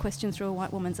considered that question through a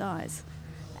white woman's eyes.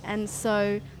 And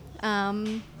so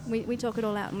we talk it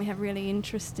all out, and we have really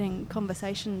interesting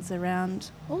conversations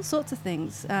around all sorts of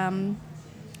things. And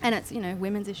it's,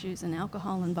 women's issues and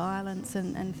alcohol and violence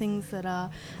and things that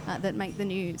are that make the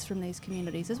news from these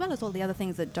communities, as well as all the other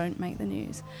things that don't make the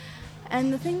news.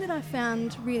 And the thing that I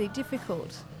found really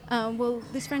difficult,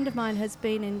 this friend of mine has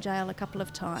been in jail a couple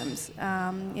of times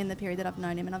in the period that I've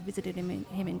known him, and I've visited him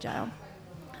in jail.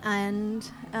 And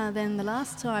then the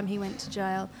last time he went to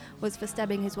jail was for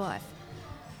stabbing his wife.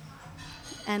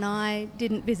 And I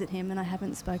didn't visit him, and I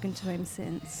haven't spoken to him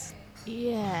since.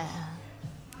 Yeah.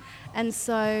 And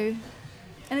so,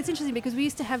 and it's interesting because we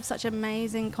used to have such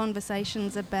amazing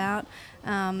conversations about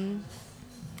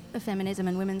feminism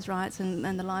and women's rights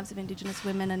and the lives of Indigenous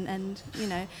women and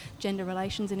gender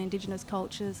relations in Indigenous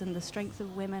cultures and the strength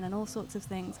of women and all sorts of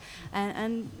things.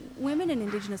 And women in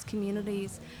Indigenous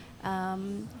communities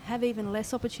have even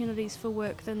less opportunities for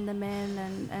work than the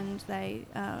men, and they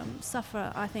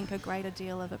suffer, I think, a greater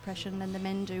deal of oppression than the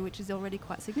men do, which is already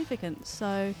quite significant.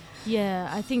 So, yeah,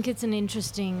 I think it's an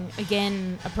interesting,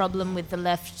 again, a problem with the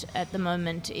left at the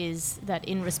moment is that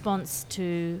in response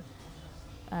to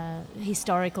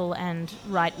historical and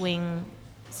right-wing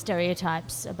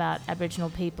stereotypes about Aboriginal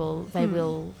people, they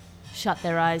will shut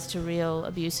their eyes to real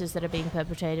abuses that are being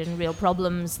perpetrated and real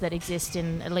problems that exist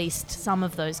in at least some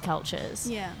of those cultures.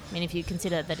 Yeah. I mean, if you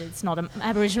consider that it's not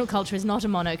Aboriginal culture is not a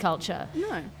monoculture,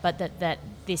 no, but that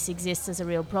this exists as a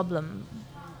real problem,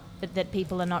 but that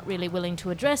people are not really willing to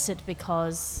address it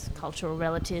because cultural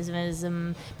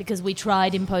relativism, because we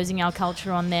tried imposing our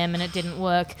culture on them and it didn't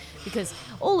work, because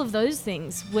all of those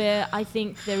things where I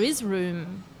think there is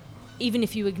room, even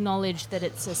if you acknowledge that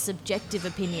it's a subjective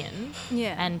opinion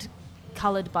and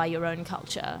coloured by your own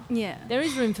culture, there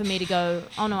is room for me to go,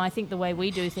 oh no, I think the way we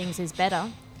do things is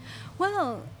better.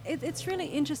 Well, it's really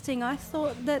interesting. I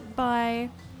thought that by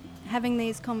having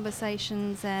these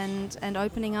conversations and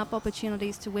opening up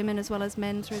opportunities to women as well as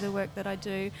men through the work that I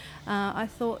do, I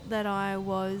thought that I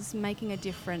was making a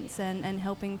difference and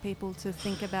helping people to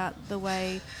think about the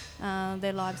way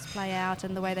their lives play out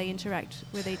and the way they interact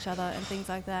with each other and things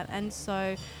like that. And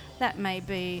so that may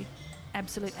be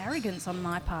absolute arrogance on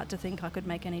my part to think I could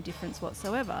make any difference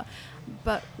whatsoever.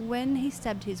 But when he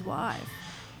stabbed his wife,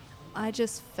 I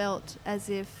just felt as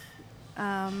if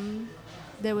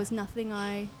there was nothing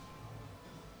I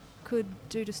could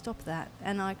do to stop that,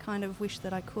 and I kind of wish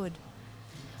that I could.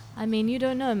 I mean, you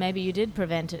don't know. Maybe you did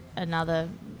prevent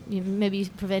maybe you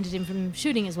prevented him from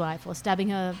shooting his wife or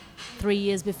stabbing her 3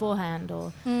 years beforehand,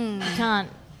 or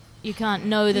you can't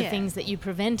know the things that you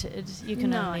prevented. You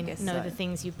can only know the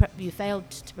things you failed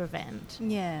to prevent.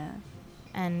 Yeah.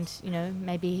 And,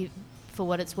 maybe for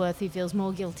what it's worth, he feels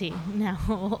more guilty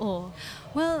now.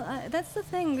 Well, that's the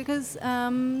thing, because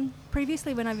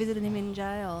previously when I visited him in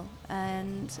jail,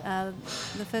 and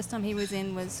the first time he was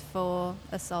in was for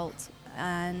assault,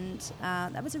 and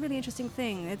that was a really interesting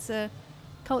thing. It's a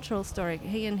cultural story.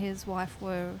 He and his wife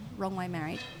were wrong way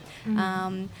married.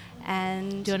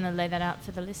 And do you want to lay that out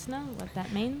for the listener, what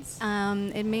that means?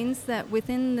 It means that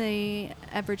within the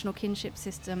Aboriginal kinship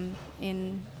system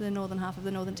in the northern half of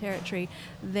the Northern Territory,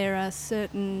 there are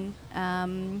certain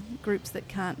groups that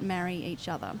can't marry each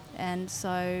other, and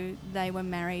so they were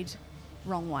married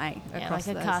wrong way across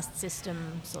like a those. caste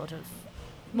system, sort of.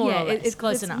 More or less,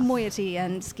 close enough. Moiety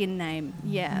and skin name,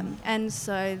 and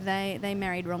so they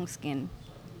married wrong skin.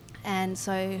 And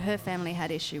so her family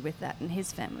had issue with that, and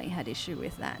his family had issue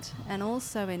with that. And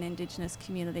also in Indigenous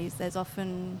communities, there's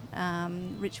often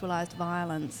ritualised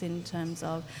violence in terms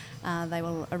of they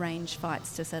will arrange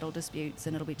fights to settle disputes,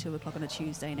 and it'll be 2 o'clock on a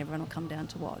Tuesday and everyone will come down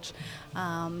to watch.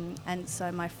 And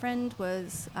so my friend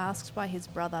was asked by his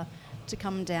brother to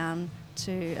come down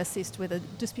to assist with a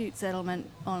dispute settlement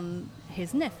on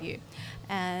his nephew.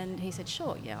 And he said,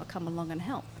 sure, I'll come along and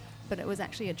help. But it was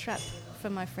actually a trap for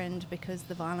my friend because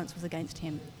the violence was against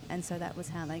him, and so that was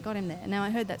how they got him there. Now, I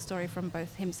heard that story from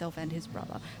both himself and his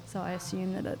brother, so I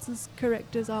assume that it's as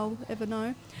correct as I'll ever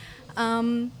know.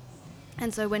 And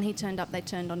so when he turned up, they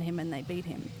turned on him and they beat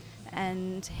him.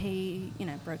 and he,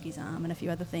 broke his arm and a few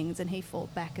other things, and he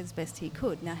fought back as best he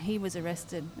could. Now, he was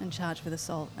arrested and charged with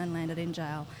assault and landed in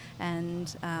jail, and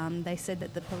they said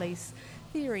that the police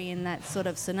theory in that sort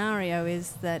of scenario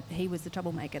is that he was the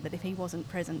troublemaker, that if he wasn't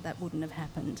present, that wouldn't have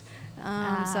happened.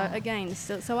 So again,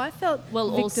 so I felt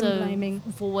victim blaming.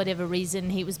 For whatever reason,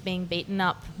 he was being beaten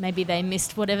up. Maybe they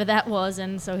missed whatever that was,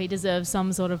 and so he deserves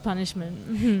some sort of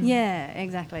punishment. Yeah,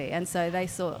 exactly. And so they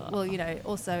thought,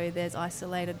 also there's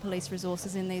isolated police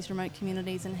resources in these remote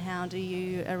communities, and how do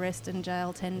you arrest and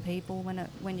jail 10 people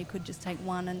when you could just take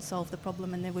one and solve the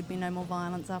problem, and there would be no more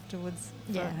violence afterwards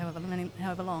for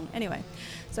however long. Anyway,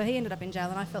 so he ended up in jail,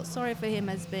 and I felt sorry for him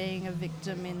as being a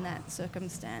victim in that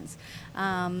circumstance.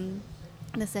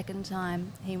 The second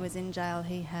time he was in jail,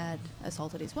 he had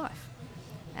assaulted his wife.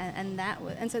 And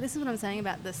so this is what I'm saying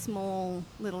about the small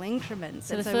little increments.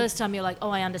 So the first time you're like, oh,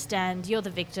 I understand, you're the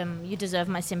victim, you deserve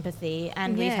my sympathy,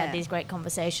 and we've had these great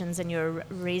conversations, and you're a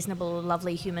reasonable,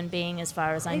 lovely human being as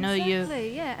far as I know you.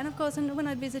 Exactly, yeah. And of course, and when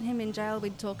I'd visit him in jail,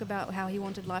 we'd talk about how he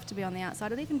wanted life to be on the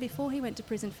outside. And even before he went to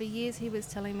prison, for years he was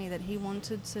telling me that he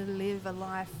wanted to live a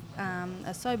life,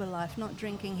 a sober life, not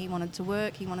drinking. He wanted to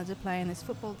work, he wanted to play in this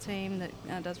football team that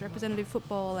does representative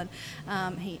football, and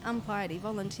he umpired, he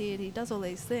volunteered, he does all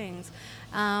these things,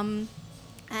 and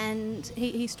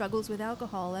he struggles with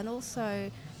alcohol, and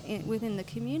also within the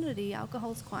community,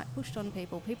 alcohol's quite pushed on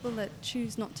people. People that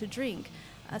choose not to drink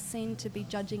are seen to be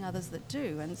judging others that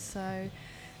do, and so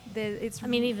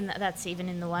even that's even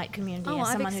in the white community.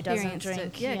 As someone who doesn't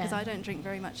drink, because I don't drink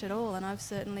very much at all, and I've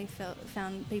certainly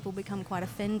found people become quite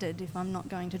offended if I'm not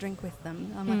going to drink with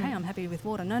them. I'm like, hey, I'm happy with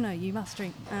water. No, you must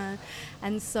drink,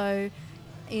 and so.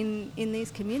 In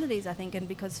these communities, I think, and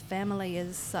because family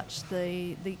is such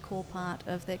the core part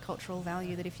of their cultural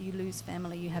value, that if you lose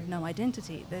family, you have no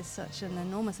identity. There's such an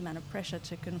enormous amount of pressure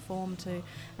to conform to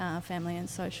family and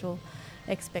social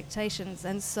expectations.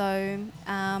 And so,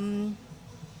 I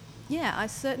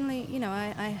certainly,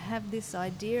 I have this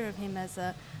idea of him as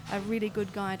a really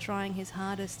good guy trying his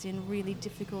hardest in really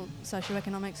difficult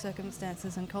socioeconomic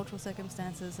circumstances and cultural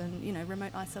circumstances and,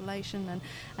 remote isolation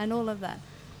and all of that.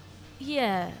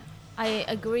 Yeah, I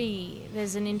agree.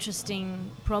 There's an interesting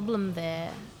problem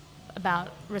there about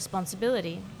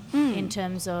responsibility in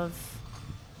terms of,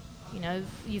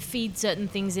 you feed certain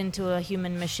things into a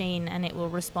human machine and it will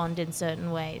respond in certain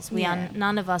ways. We are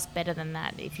none of us better than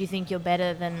that. If you think you're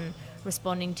better than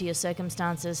responding to your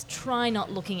circumstances, try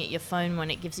not looking at your phone when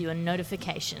it gives you a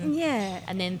notification. Yeah.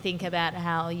 And then think about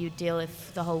how you deal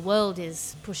if the whole world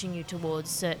is pushing you towards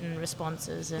certain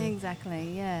responses.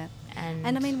 Exactly, yeah.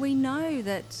 And I mean, we know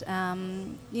that,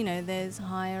 there's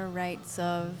higher rates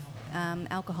of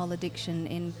alcohol addiction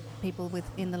in people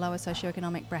within the lower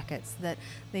socioeconomic brackets. That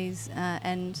these,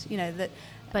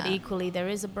 But equally, there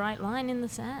is a bright line in the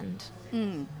sand,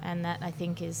 and that I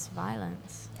think is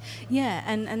violence. Yeah,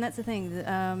 and that's the thing.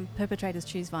 Perpetrators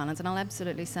choose violence, and I'll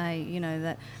absolutely say,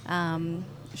 that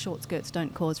short skirts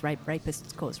don't cause rape,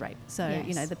 rapists cause rape. So,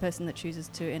 yes. The person that chooses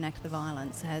to enact the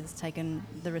violence has taken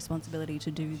the responsibility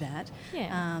to do that.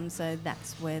 Yeah. So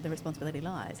that's where the responsibility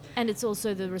lies. And it's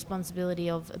also the responsibility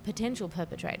of a potential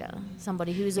perpetrator,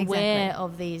 somebody who is aware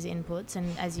of these inputs,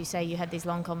 and as you say, you had these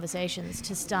long conversations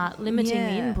to start limiting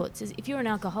the inputs. If you're an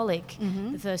alcoholic,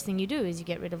 the first thing you do is you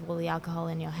get rid of all the alcohol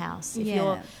in your house. If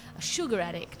you're a sugar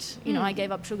addict, I gave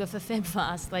up sugar for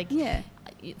FebFast,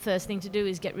 first thing to do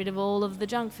is get rid of all of the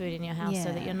junk food in your house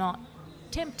so that you're not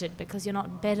tempted, because you're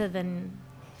not better than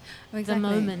the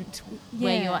moment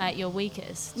where you're at your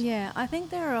weakest. Yeah, I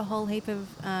think there are a whole heap of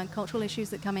cultural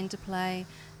issues that come into play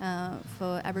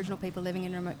for Aboriginal people living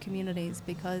in remote communities,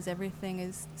 because everything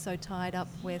is so tied up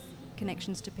with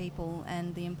connections to people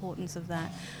and the importance of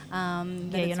that.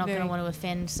 You're not going to want to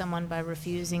offend someone by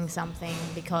refusing something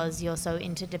because you're so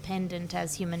interdependent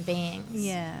as human beings.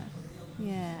 Yeah,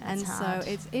 That's and hard.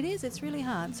 So it's really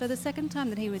hard. So the second time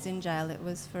that he was in jail, it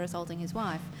was for assaulting his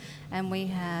wife, and we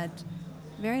had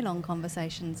very long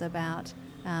conversations about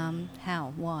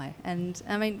how, why. And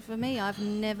I mean, for me, I've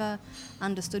never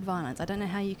understood violence. I don't know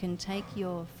how you can take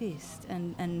your fist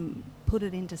and put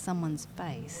it into someone's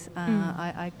face.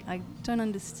 I don't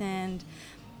understand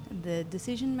the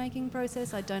decision-making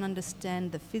process. I don't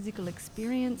understand the physical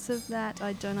experience of that.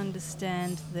 I don't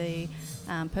understand the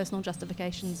personal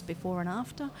justifications before and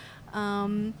after.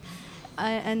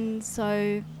 And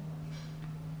so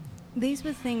these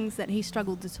were things that he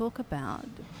struggled to talk about,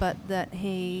 but that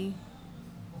he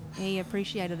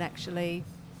appreciated actually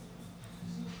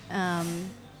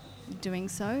doing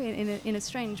so in a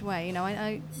strange way.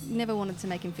 I never wanted to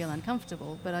make him feel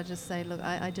uncomfortable, but I just say, look,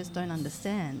 I just don't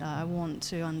understand. I want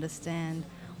to understand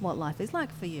what life is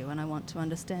like for you, and I want to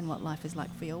understand what life is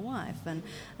like for your wife, and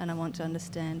I want to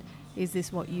understand, is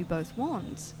this what you both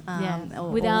want?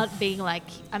 Without being like,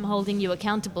 I'm holding you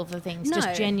accountable for things, No.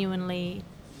 just genuinely,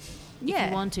 if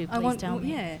you want to, please tell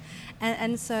me. Yeah,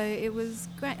 and so it was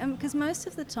great, because most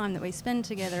of the time that we spend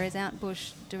together is out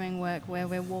bush doing work where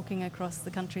we're walking across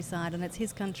the countryside, and it's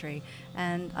his country.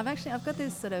 And I've got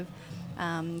this sort of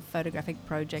photographic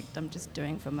project I'm just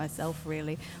doing for myself,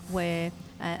 really, where,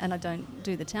 and I don't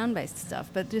do the town-based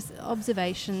stuff, but just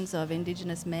observations of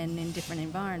Indigenous men in different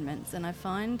environments. And I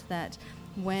find that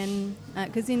when,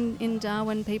 because in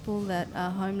Darwin, people that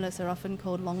are homeless are often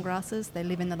called longgrassers. They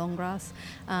live in the long grass.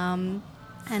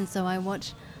 And so I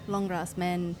watch longgrass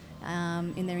men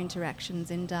in their interactions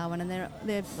in Darwin, and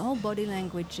their whole body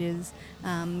language is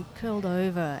curled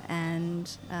over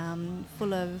and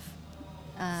full of,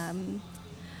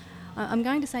 I'm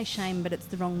going to say shame, but it's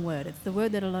the wrong word. It's the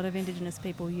word that a lot of Indigenous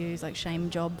people use, like shame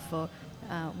job for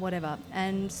whatever.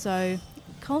 And so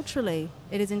culturally,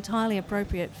 it is entirely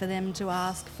appropriate for them to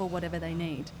ask for whatever they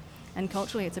need. And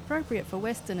culturally, it's appropriate for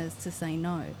Westerners to say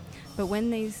no. But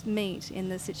when these meet in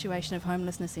the situation of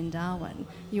homelessness in Darwin,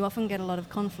 you often get a lot of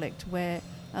conflict where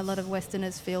a lot of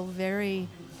Westerners feel very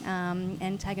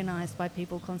antagonised by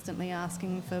people constantly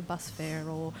asking for bus fare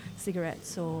or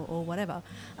cigarettes or whatever.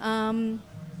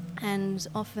 And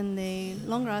often the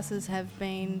longgrassers have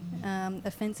been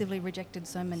offensively rejected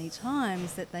so many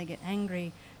times that they get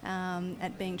angry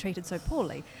at being treated so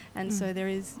poorly. And so there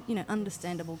is,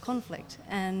 understandable conflict.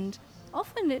 And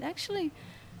often it actually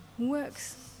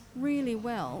works really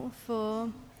well for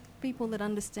people that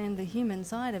understand the human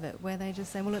side of it, where they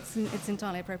just say, well, it's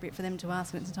entirely appropriate for them to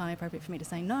ask, and it's entirely appropriate for me to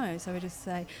say no. So we just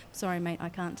say, sorry, mate, I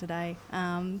can't today,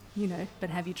 but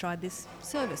have you tried this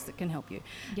service that can help you?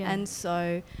 Yeah. And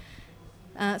so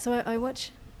I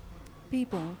watch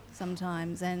people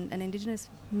sometimes, and Indigenous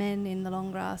men in the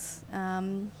long grass,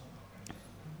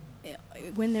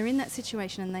 when they're in that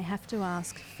situation and they have to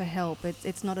ask for help,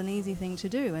 it's not an easy thing to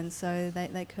do, and so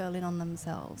they curl in on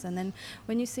themselves. And then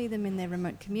when you see them in their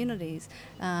remote communities,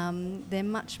 they're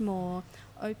much more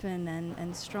open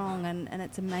and strong, and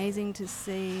it's amazing to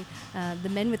see the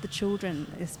men with the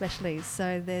children especially.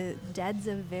 So the dads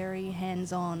are very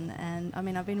hands-on, and I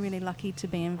mean, I've been really lucky to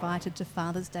be invited to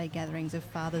Father's Day gatherings of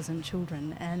fathers and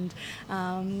children, and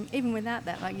even without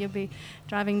that, like, you'll be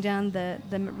driving down the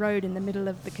road in the middle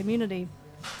of the community,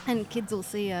 and kids will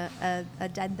see a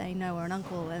dad they know or an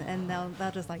uncle, and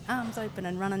they'll just like arms open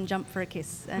and run and jump for a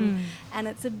kiss, and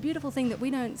it's a beautiful thing that we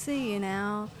don't see in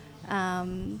our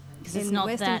in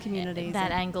Western communities.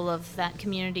 That angle of that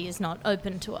community is not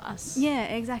open to us. Yeah,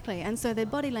 exactly. And so their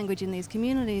body language in these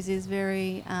communities is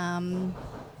very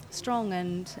strong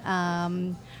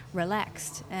and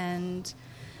relaxed and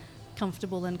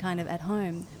comfortable and kind of at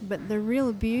home. But the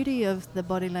real beauty of the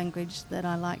body language that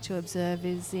I like to observe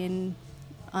is in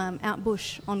out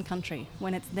bush on country,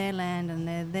 when it's their land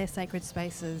and their sacred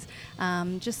spaces.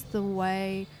 Just the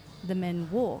way the men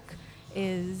walk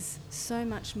is so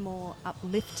much more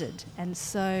uplifted and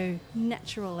so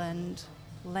natural and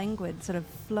languid, sort of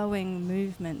flowing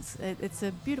movements. It's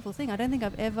a beautiful thing. I don't think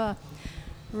I've ever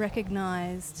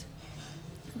recognised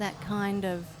that kind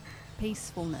of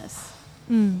peacefulness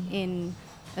in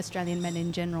Australian men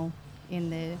in general in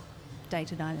their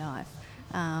day-to-day life.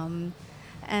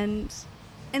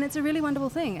 And it's a really wonderful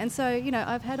thing. And so,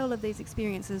 I've had all of these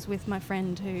experiences with my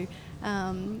friend who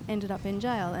ended up in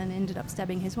jail and ended up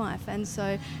stabbing his wife. And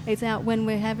so it's out when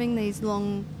we're having these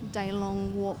long,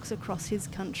 day-long walks across his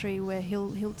country where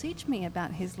he'll teach me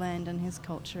about his land and his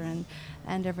culture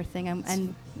and everything.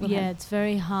 And it's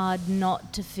very hard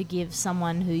not to forgive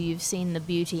someone who you've seen the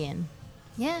beauty in.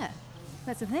 Yeah,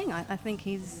 that's the thing. I think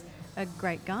he's a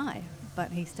great guy,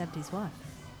 but he stabbed his wife.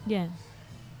 Yeah.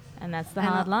 And that's the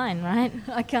hard line, right?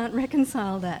 I can't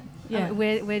reconcile that. Yeah. I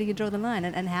mean, where do you draw the line?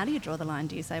 And how do you draw the line?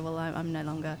 Do you say, well, I'm no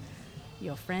longer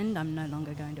your friend, I'm no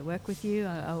longer going to work with you,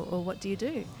 or what do you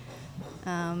do?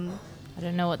 I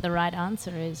don't know what the right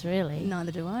answer is, really.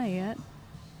 Neither do I yet.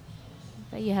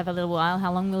 But you have a little while.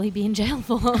 How long will he be in jail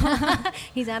for?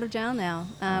 He's out of jail now.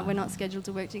 We're not scheduled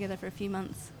to work together for a few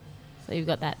months. So you've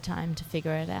got that time to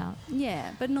figure it out.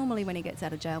 Yeah, but normally when he gets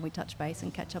out of jail, we touch base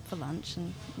and catch up for lunch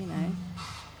and,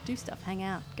 do stuff, hang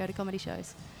out, go to comedy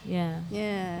shows. Yeah.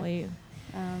 Yeah.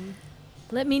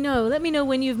 Let me know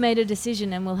when you've made a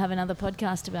decision, and we'll have another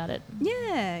podcast about it.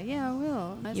 Yeah, I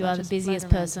will. You are the busiest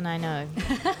person I know.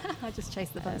 I just chase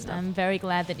the fun stuff. I'm very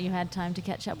glad that you had time to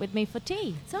catch up with me for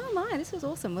tea. So am I. This was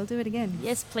awesome. We'll do it again.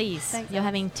 Yes, please. Thanks, You're Alice.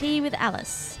 having tea with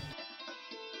Alice.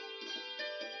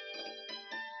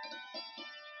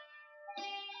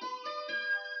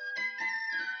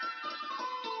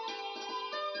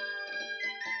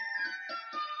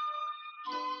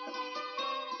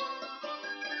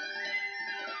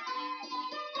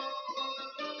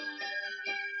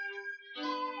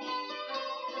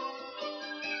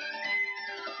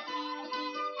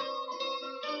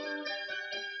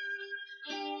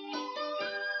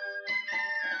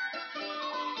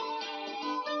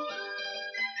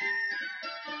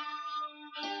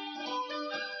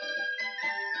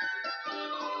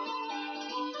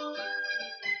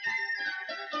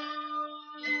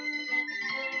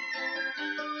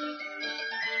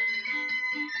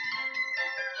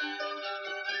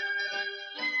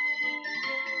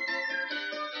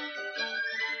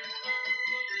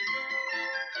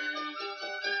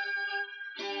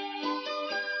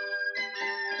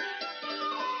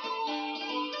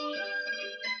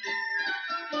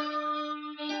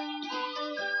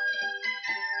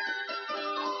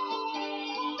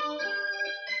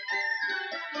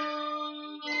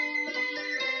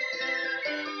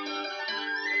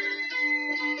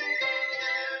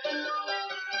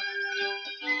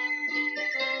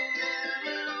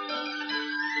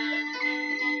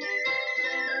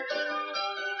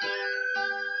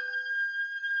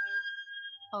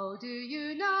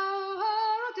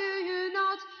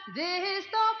 This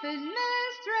dolphin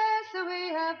mistress we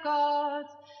have got.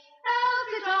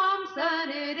 Elsie Thompson,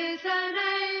 it is her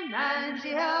name, and she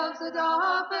helps the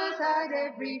dolphins at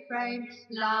every frame.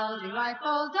 Loudy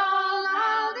rifle doll,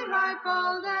 loudy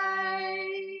rifle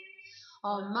day.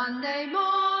 On Monday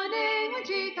morning when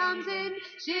she comes in,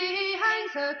 she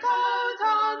hangs her coat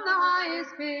on the highest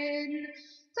pin.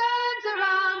 Turns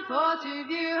around for to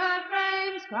view her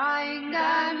frames, crying,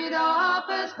 damn you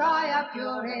dolphins, cry up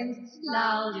your hens.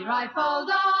 Loudy rifle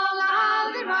doll,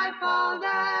 loudy rifle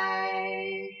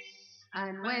day.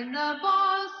 And when the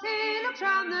boss, he looks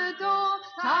round the door,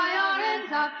 tie our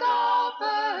ends up,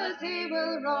 dolphins, he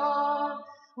will roar.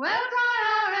 Well, tie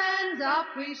our ends up,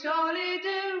 we surely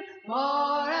do,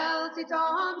 for Elsie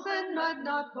Thompson, but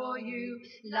not for you.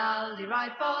 Loudy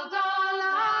rifle doll,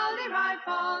 loudy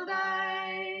rifle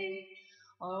day.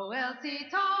 Oh, Elsie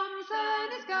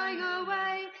Thompson is going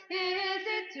away. Is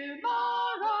it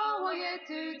tomorrow or yet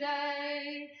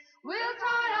today? We'll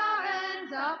tie our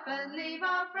ends up and leave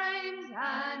our frames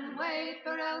and wait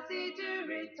for Elsie to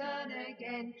return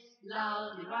again.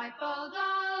 Loudy rifle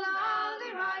doll,